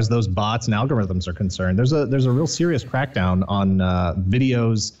 As far as those bots and algorithms are concerned. There's a real serious crackdown on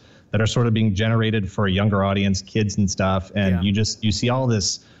videos that are sort of being generated for a younger audience, kids and stuff, and you see all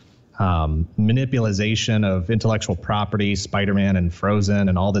this manipulation of intellectual property, Spider-Man and Frozen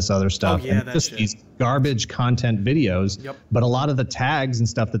and all this other stuff. Oh, yeah, and that just shit. these garbage content videos. Yep. But a lot of the tags and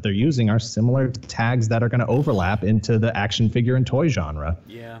stuff that they're using are similar to tags that are going to overlap into the action figure and toy genre.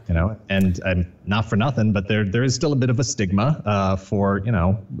 Yeah. You know, and not for nothing, but there is still a bit of a stigma for, you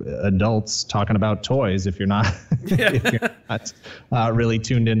know, adults talking about toys if you're not if you're not really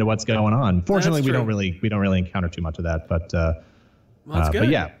tuned into what's going on. Fortunately, we don't really encounter too much of that, but that's good. but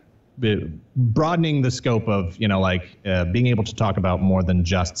yeah, broadening the scope of, you know, like being able to talk about more than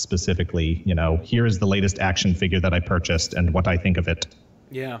just specifically, you know, here is the latest action figure that I purchased and what I think of it.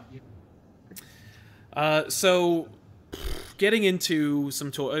 Yeah. So getting into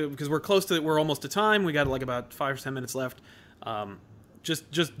some toy, because we're almost to time. We got like about 5 or 10 minutes left.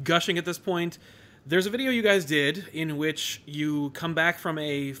 Just gushing at this point. There's a video you guys did in which you come back from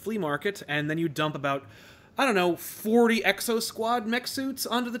a flea market and then you dump about, I don't know, 40 Exo Squad mech suits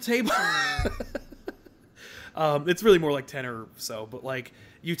onto the table. It's really more like 10 or so, but like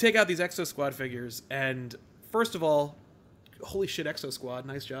you take out these Exo Squad figures and first of all, holy shit, Exo Squad,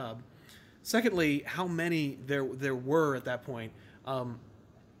 nice job. Secondly, how many there were at that point.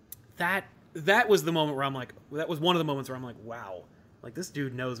 That was the moment where I'm like, that was one of the moments where I'm like, wow, like this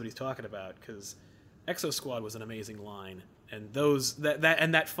dude knows what he's talking about, because Exo Squad was an amazing line. And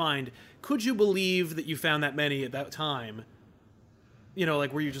that find, could you believe that you found that many at that time? You know,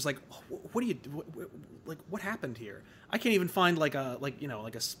 like, were you just like, what happened here? I can't even find like a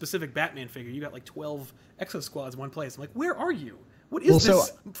specific Batman figure. You got like 12 Exo Squads in one place. I'm like, where are you? What is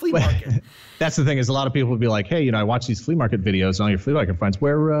this flea market? That's the thing, is a lot of people will be like, hey, you know, I watch these flea market videos and all your flea market finds.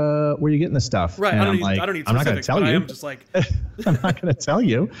 Where are you getting this stuff? Right. And I don't need specifics, not going to tell you. I am just like, I'm not going to tell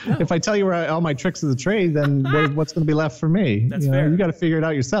you. No. If I tell you where all my tricks of the trade, then what's going to be left for me? That's fair. You got to figure it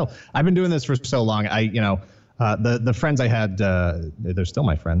out yourself. I've been doing this for so long. The friends I had, they're still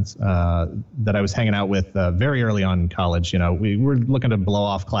my friends, that I was hanging out with very early on in college. You know, we were looking to blow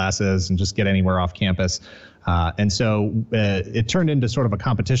off classes and just get anywhere off campus. And so it turned into sort of a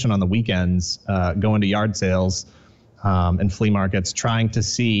competition on the weekends, going to yard sales and flea markets, trying to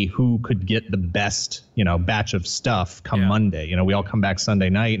see who could get the best, you know, batch of stuff come Monday. You know, we all come back Sunday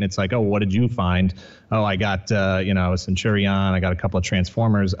night and it's like, oh, what did you find? Oh, I got, a Centurion. I got a couple of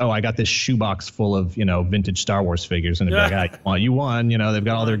Transformers. Oh, I got this shoebox full of, you know, vintage Star Wars figures. And they're like, well, you won. You know, they've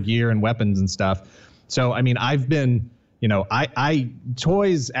got all their gear and weapons and stuff. So, I mean, I've been... You know,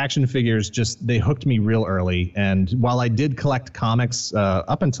 toys, action figures, just, they hooked me real early. And while I did collect comics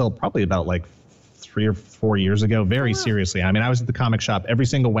up until probably about like 3 or 4 years ago, very seriously. I mean, I was at the comic shop every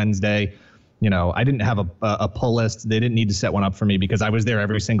single Wednesday. You know, I didn't have a pull list. They didn't need to set one up for me because I was there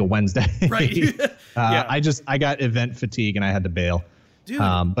every single Wednesday. Right. I got event fatigue and I had to bail. Dude.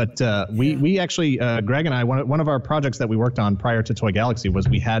 We actually, Greg and I, one of our projects that we worked on prior to Toy Galaxy was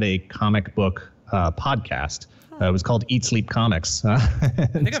we had a comic book podcast. It was called Eat Sleep Comics. I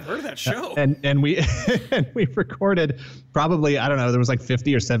think I've heard of that show. And we recorded probably, I don't know, there was like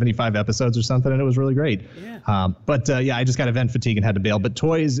 50 or 75 episodes or something, and it was really great. Yeah. I just got event fatigue and had to bail. But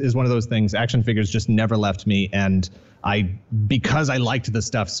toys is one of those things. Action figures just never left me, and because I liked the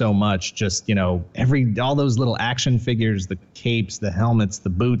stuff so much, just, you know, all those little action figures, the capes, the helmets,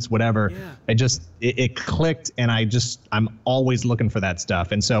 the boots, whatever, it clicked, and I'm always looking for that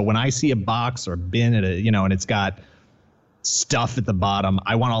stuff. And so when I see a box or bin at and it's got stuff at the bottom,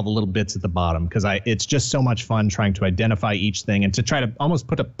 I want all the little bits at the bottom, because it's just so much fun trying to identify each thing and to try to almost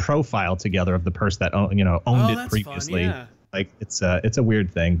put a profile together of the person that owned it previously. Fun, yeah. Like it's a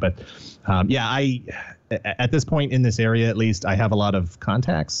weird thing, but at this point in this area, at least, I have a lot of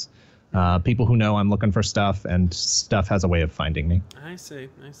contacts, people who know I'm looking for stuff, and stuff has a way of finding me. I see.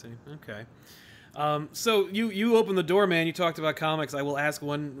 Okay. So you opened the door, man. You talked about comics. I will ask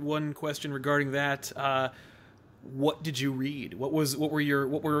one question regarding that. What did you read?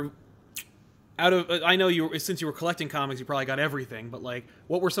 I know since you were collecting comics, you probably got everything, but like,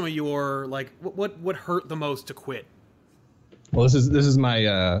 what were some of your, like, what hurt the most to quit? Well, this is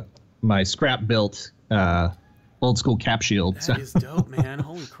my scrap built old school cap shield. That is dope, man.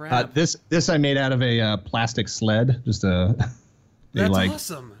 Holy crap. This I made out of a plastic sled, just that's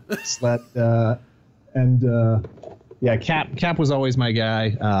awesome. sled. Cap was always my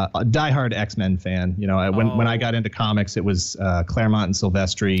guy. A diehard X-Men fan. You know, when I got into comics, it was Claremont and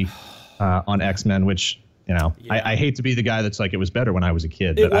Silvestri on X-Men, which, you know, I hate to be the guy that's like, it was better when I was a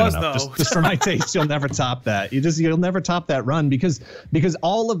kid, but I don't know. Just for my taste, you'll never top that. You'll never top that run because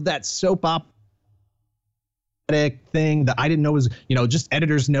all of that soap opera thing that I didn't know was, you know, just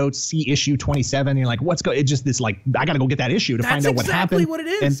editor's notes, see issue 27. You're like, it's just this, like, I got to go get that issue to find out what happened. That's exactly what it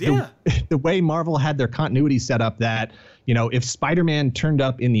is. And the way Marvel had their continuity set up, that, if Spider-Man turned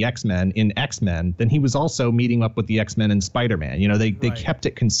up in the X-Men, then he was also meeting up with the X-Men and Spider-Man. They kept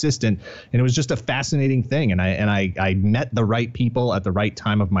it consistent, and it was just a fascinating thing. And I met the right people at the right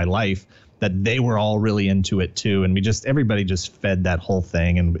time of my life that they were all really into it too. And everybody just fed that whole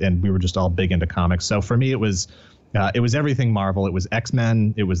thing, and we were just all big into comics. So for me, it was everything Marvel. It was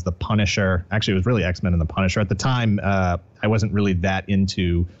X-Men. It was the Punisher. Actually, it was really X-Men and the Punisher. At the time, I wasn't really that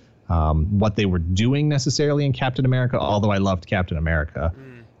into what they were doing necessarily in Captain America, although I loved Captain America.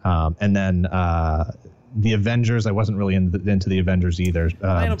 And then the Avengers, I wasn't really into the Avengers either.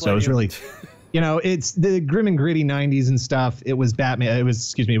 So it was really, it's the grim and gritty 90s and stuff. It was Batman. It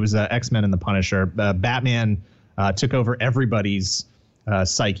was X-Men and the Punisher. Batman took over everybody's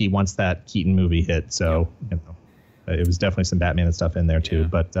psyche once that Keaton movie hit. So, it was definitely some Batman and stuff in there too.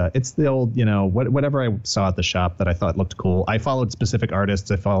 Yeah. But it's the old, whatever I saw at the shop that I thought looked cool. I followed specific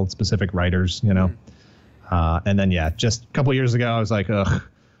artists. I followed specific writers, and then, just a couple years ago, I was like, ugh.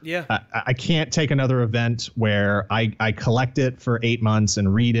 Yeah. I can't take another event where I collect it for 8 months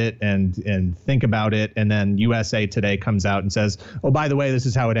and read it and think about it. And then USA Today comes out and says, oh, by the way, this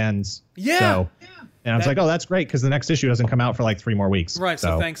is how it ends. Yeah. So, and I was like, oh, that's great, because the next issue doesn't come out for like 3 more weeks. Right.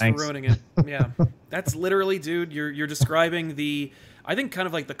 So thanks for ruining it. Yeah. That's literally, dude, you're describing I think kind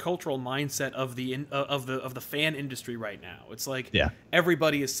of like the cultural mindset of the fan industry right now. It's like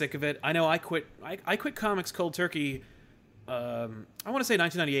everybody is sick of it. I know I quit comics cold turkey. I want to say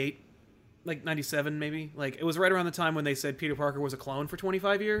 1998, like 97 maybe. Like it was right around the time when they said Peter Parker was a clone for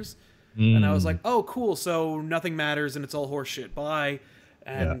 25 years. And I was like, oh, cool. So nothing matters and it's all horseshit. Bye.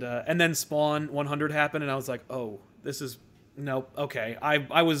 And then Spawn 100 happened, and I was like, oh, this is okay.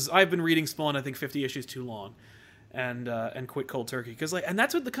 I've been reading Spawn, I think 50 issues too long, and quit cold turkey, because and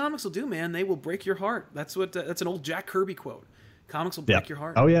that's what the comics will do, man. They will break your heart. That's an old Jack Kirby quote. Comics will break your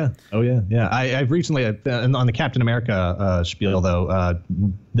heart. Oh yeah. I've recently on the Captain America spiel though,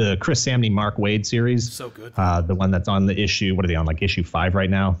 the Chris Samnee Mark Waid series. So good. The one that's on the issue. What are they on? Like issue 5 right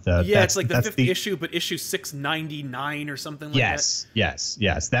now? It's like the 5th issue, but issue 699 or something like that.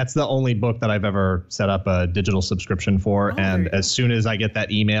 Yes. That's the only book that I've ever set up a digital subscription for, and as soon as I get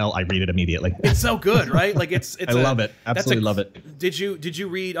that email, I read it immediately. It's so good, right? Like it's I love it. Absolutely love it. Did you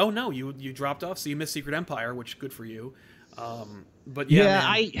read? Oh no, you dropped off, so you missed Secret Empire, which good for you. But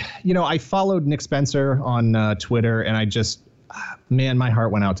I followed Nick Spencer on Twitter, and I just, my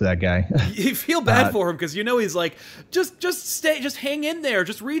heart went out to that guy. You feel bad for him, because he's like, just hang in there,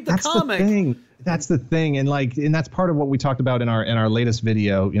 just read the comic. That's the thing, and that's part of what we talked about in our latest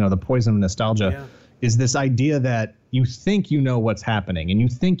video. The poison of nostalgia is this idea that you think you know what's happening, and you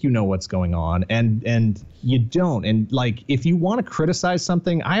think you know what's going on, and you don't. And if you want to criticize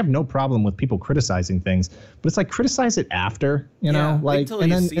something, I have no problem with people criticizing things, but it's like, criticize it after, and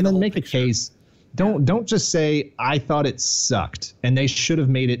then make a case. Don't just say, I thought it sucked and they should have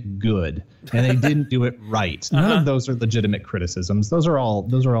made it good and they didn't do it right. None of those are legitimate criticisms. Those are all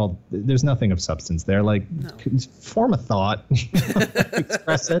there's nothing of substance there. Form a thought,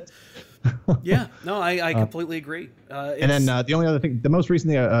 express it. I completely agree. And then the only other thing, the most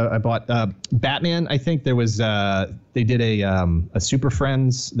recently I bought Batman. I think there was they did a Super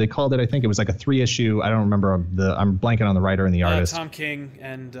Friends. They called it. I think it was like a 3-issue. I don't remember I'm blanking on the writer and the artist. Tom King,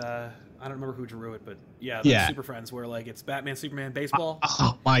 and I don't remember who drew it, but Super Friends, where it's Batman, Superman, baseball.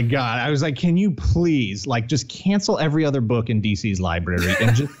 Oh my God! I was like, can you please just cancel every other book in DC's library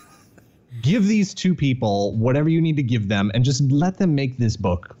and just give these two people whatever you need to give them, and just let them make this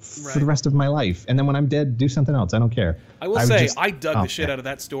book for the rest of my life. And then when I'm dead, do something else. I don't care. I will say, I dug the shit out of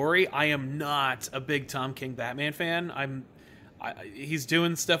that story. I am not a big Tom King Batman fan. He's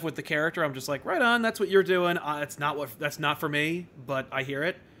doing stuff with the character. I'm just like, right on. That's what you're doing. That's not for me, but I hear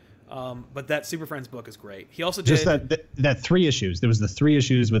it. But that Super Friends book is great. He also did just that 3 issues. There was the 3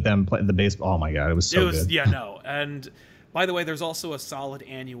 issues with them playing the baseball. Oh my God, it was so good. Yeah, no. And by the way, there's also a solid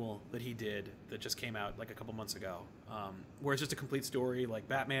annual that he did that just came out like a couple months ago, where it's just a complete story, like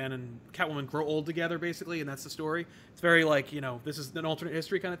Batman and Catwoman grow old together, basically, and that's the story. It's very this is an alternate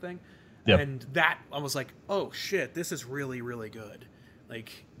history kind of thing. Yep. And that, I was like, oh shit, this is really, really good.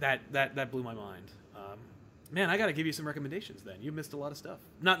 Like that blew my mind. Man, I got to give you some recommendations then. You missed a lot of stuff.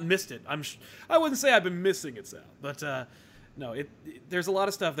 Not missed it. I wouldn't say I've been missing it, Sal, but no, there's a lot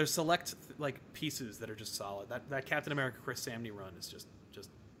of stuff. There's select pieces that are just solid. That Captain America Chris Samnee run is just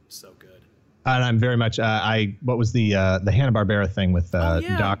so good. And I'm very much what was the Hanna-Barbera thing with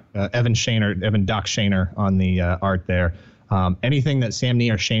Doc Evan Shaner on the art there. Anything that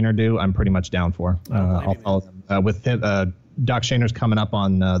Samnee or Shaner do, I'm pretty much down for. I'll follow them. With Doc Shaner's coming up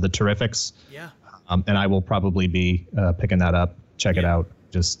on the Terrifics. Yeah. And I will probably be picking that up. Check it out.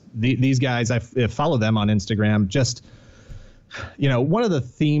 Just these guys, I follow them on Instagram. Just one of the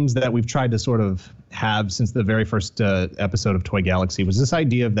themes that we've tried to sort of have since the very first episode of Toy Galaxy was this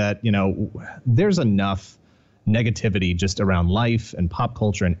idea of that, there's enough negativity just around life and pop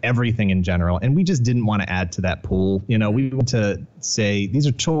culture and everything in general. And we just didn't want to add to that pool. We want to say, these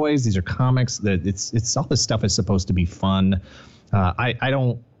are toys, these are comics, that it's all this stuff is supposed to be fun. I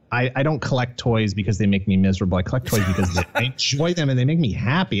don't collect toys because they make me miserable. I collect toys because I enjoy them and they make me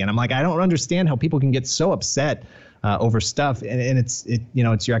happy. And I'm like, I don't understand how people can get so upset over stuff. And it's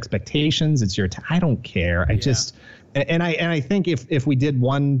your expectations. It's I don't care. I think if we did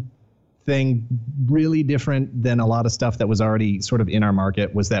one thing really different than a lot of stuff that was already sort of in our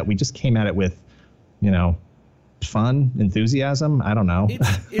market, was that we just came at it with, fun, enthusiasm. I don't know.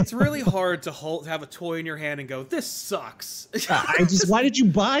 It's really hard to have a toy in your hand and go, this sucks. Why did you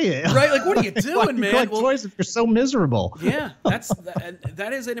buy it? Right? Like, what are you doing, man? Collect toys if you're so miserable. Yeah,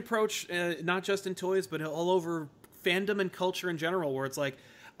 that is an approach, not just in toys, but all over fandom and culture in general, where it's like,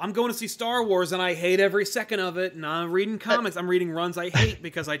 I'm going to see Star Wars and I hate every second of it, and I'm reading comics. I'm reading runs I hate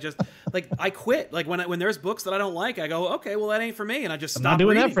because I just I quit. Like when there's books that I don't like, I go, okay, well that ain't for me, and I just stop. I'm not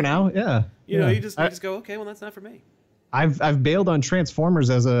doing reading. that for now. Yeah, you just go, okay, well that's not for me. I've bailed on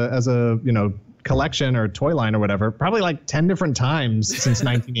Transformers as a collection or toy line or whatever, probably like 10 different times since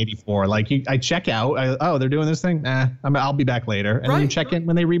 1984. I check out, they're doing this thing. I'll be back later. And then you check in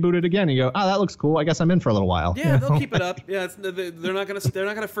when they reboot it again. And you go, oh, that looks cool. I guess I'm in for a little while. Yeah, they'll keep it up. Yeah, they're not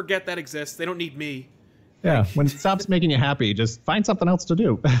gonna forget that exists. They don't need me. Yeah, when it stops making you happy, just find something else to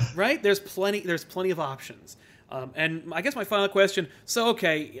do. Right? There's plenty of options. And I guess my final question. So,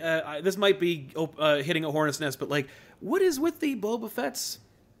 okay, this might be hitting a hornet's nest, but what is with the Boba Fett's?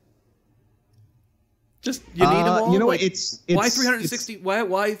 Just you need them all. It's why 360?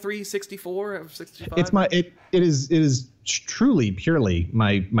 Why 364 or 65? It is truly purely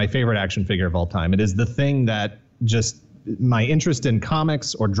my favorite action figure of all time. It is the thing that just my interest in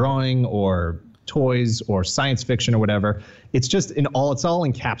comics or drawing or toys or science fiction or whatever. It's all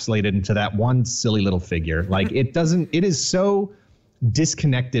encapsulated into that one silly little figure. It is so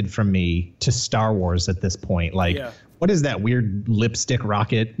disconnected from me to Star Wars at this point. What is that weird lipstick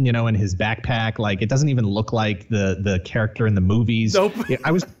rocket, in his backpack? It doesn't even look like the character in the movies. Nope.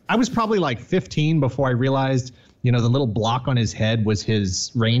 I was probably 15 before I realized, the little block on his head was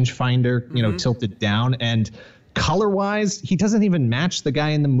his rangefinder, tilted down. And color-wise, he doesn't even match the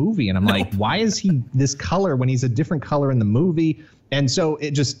guy in the movie. And I'm like, why is he this color when he's a different color in the movie? And so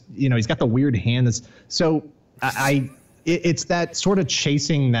it just, he's got the weird hand. It's that sort of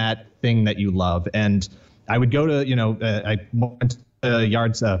chasing that thing that you love. And I would go to, I went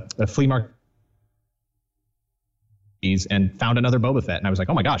to a flea market and found another Boba Fett. And I was like,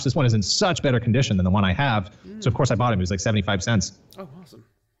 oh my gosh, this one is in such better condition than the one I have. So of course I bought him. It was 75 cents. Oh, awesome.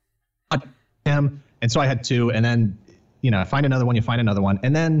 And so I had two, and then, find another one, you find another one.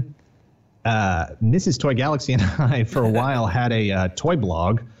 And then Mrs. Toy Galaxy and I, for a while, had a toy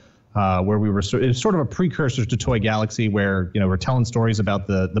blog where we were, it was sort of a precursor to Toy Galaxy, where, we're telling stories about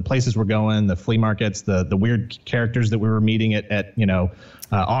the places we're going, the flea markets, the weird characters that we were meeting at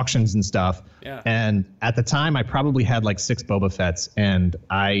auctions and stuff. Yeah. And at the time, I probably had 6 Boba Fetts, and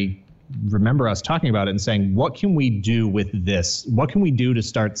I remember us talking about it and saying, what can we do with this? What can we do to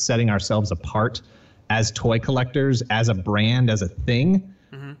start setting ourselves apart as toy collectors, as a brand, as a thing?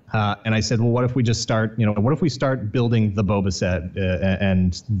 And I said, well, what if we just start, what if we start building the Boba Set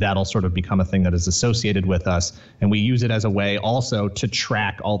and that'll sort of become a thing that is associated with us. And we use it as a way also to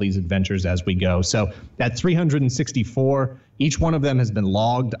track all these adventures as we go. So at 364, each one of them has been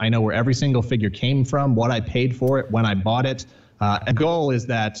logged. I know where every single figure came from, what I paid for it, when I bought it. A goal is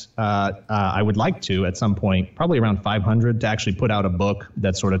that I would like to, at some point, probably around 500, to actually put out a book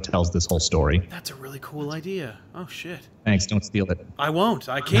that sort of tells this whole story. That's a really cool idea. Oh, shit. Thanks. Don't steal it. I won't.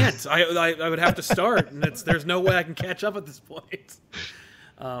 I can't. I would have to start, and there's no way I can catch up at this point.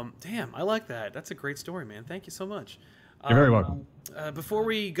 Damn, I like that. That's a great story, man. Thank you so much. You're very welcome. Before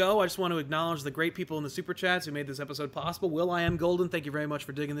we go, I just want to acknowledge the great people in the Super Chats who made this episode possible. Will I Am Golden, thank you very much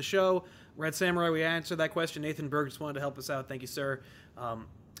for digging the show. Red Samurai, we answered that question. Nathan Berg just wanted to help us out. Thank you, sir.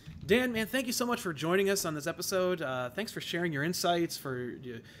 Dan, man, thank you so much for joining us on this episode. Thanks for sharing your insights, for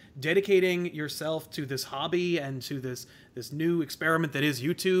dedicating yourself to this hobby and to this new experiment that is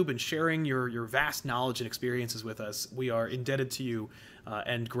YouTube, and sharing your vast knowledge and experiences with us. We are indebted to you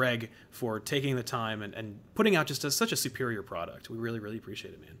and Greg for taking the time and putting out just such a superior product. We really, really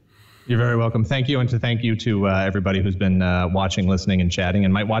appreciate it, man. You're very welcome. Thank you, and thank you to everybody who's been watching, listening, and chatting,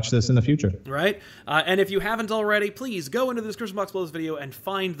 and might watch this in the future. Right. And if you haven't already, please go into the description box below this video and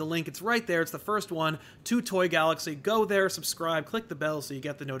find the link. It's right there. It's the first one to Toy Galaxy. Go there, subscribe, click the bell so you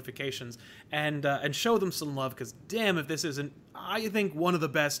get the notifications, and show them some love, because damn if this isn't, I think, one of the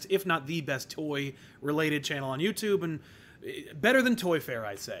best, if not the best, toy-related channel on YouTube, and better than Toy Fair,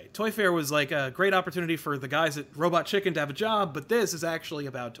 I'd say. Toy Fair was like a great opportunity for the guys at Robot Chicken to have a job, but this is actually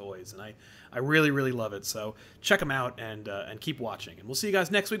about toys, and I really, really love it. So check them out and keep watching. And we'll see you guys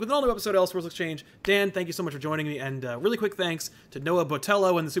next week with an all-new episode of Elseworlds Exchange. Dan, thank you so much for joining me, and really quick thanks to Noah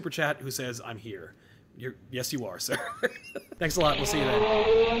Botello in the Super Chat, who says, I'm here. Yes, you are, sir. Thanks a lot. We'll see you then.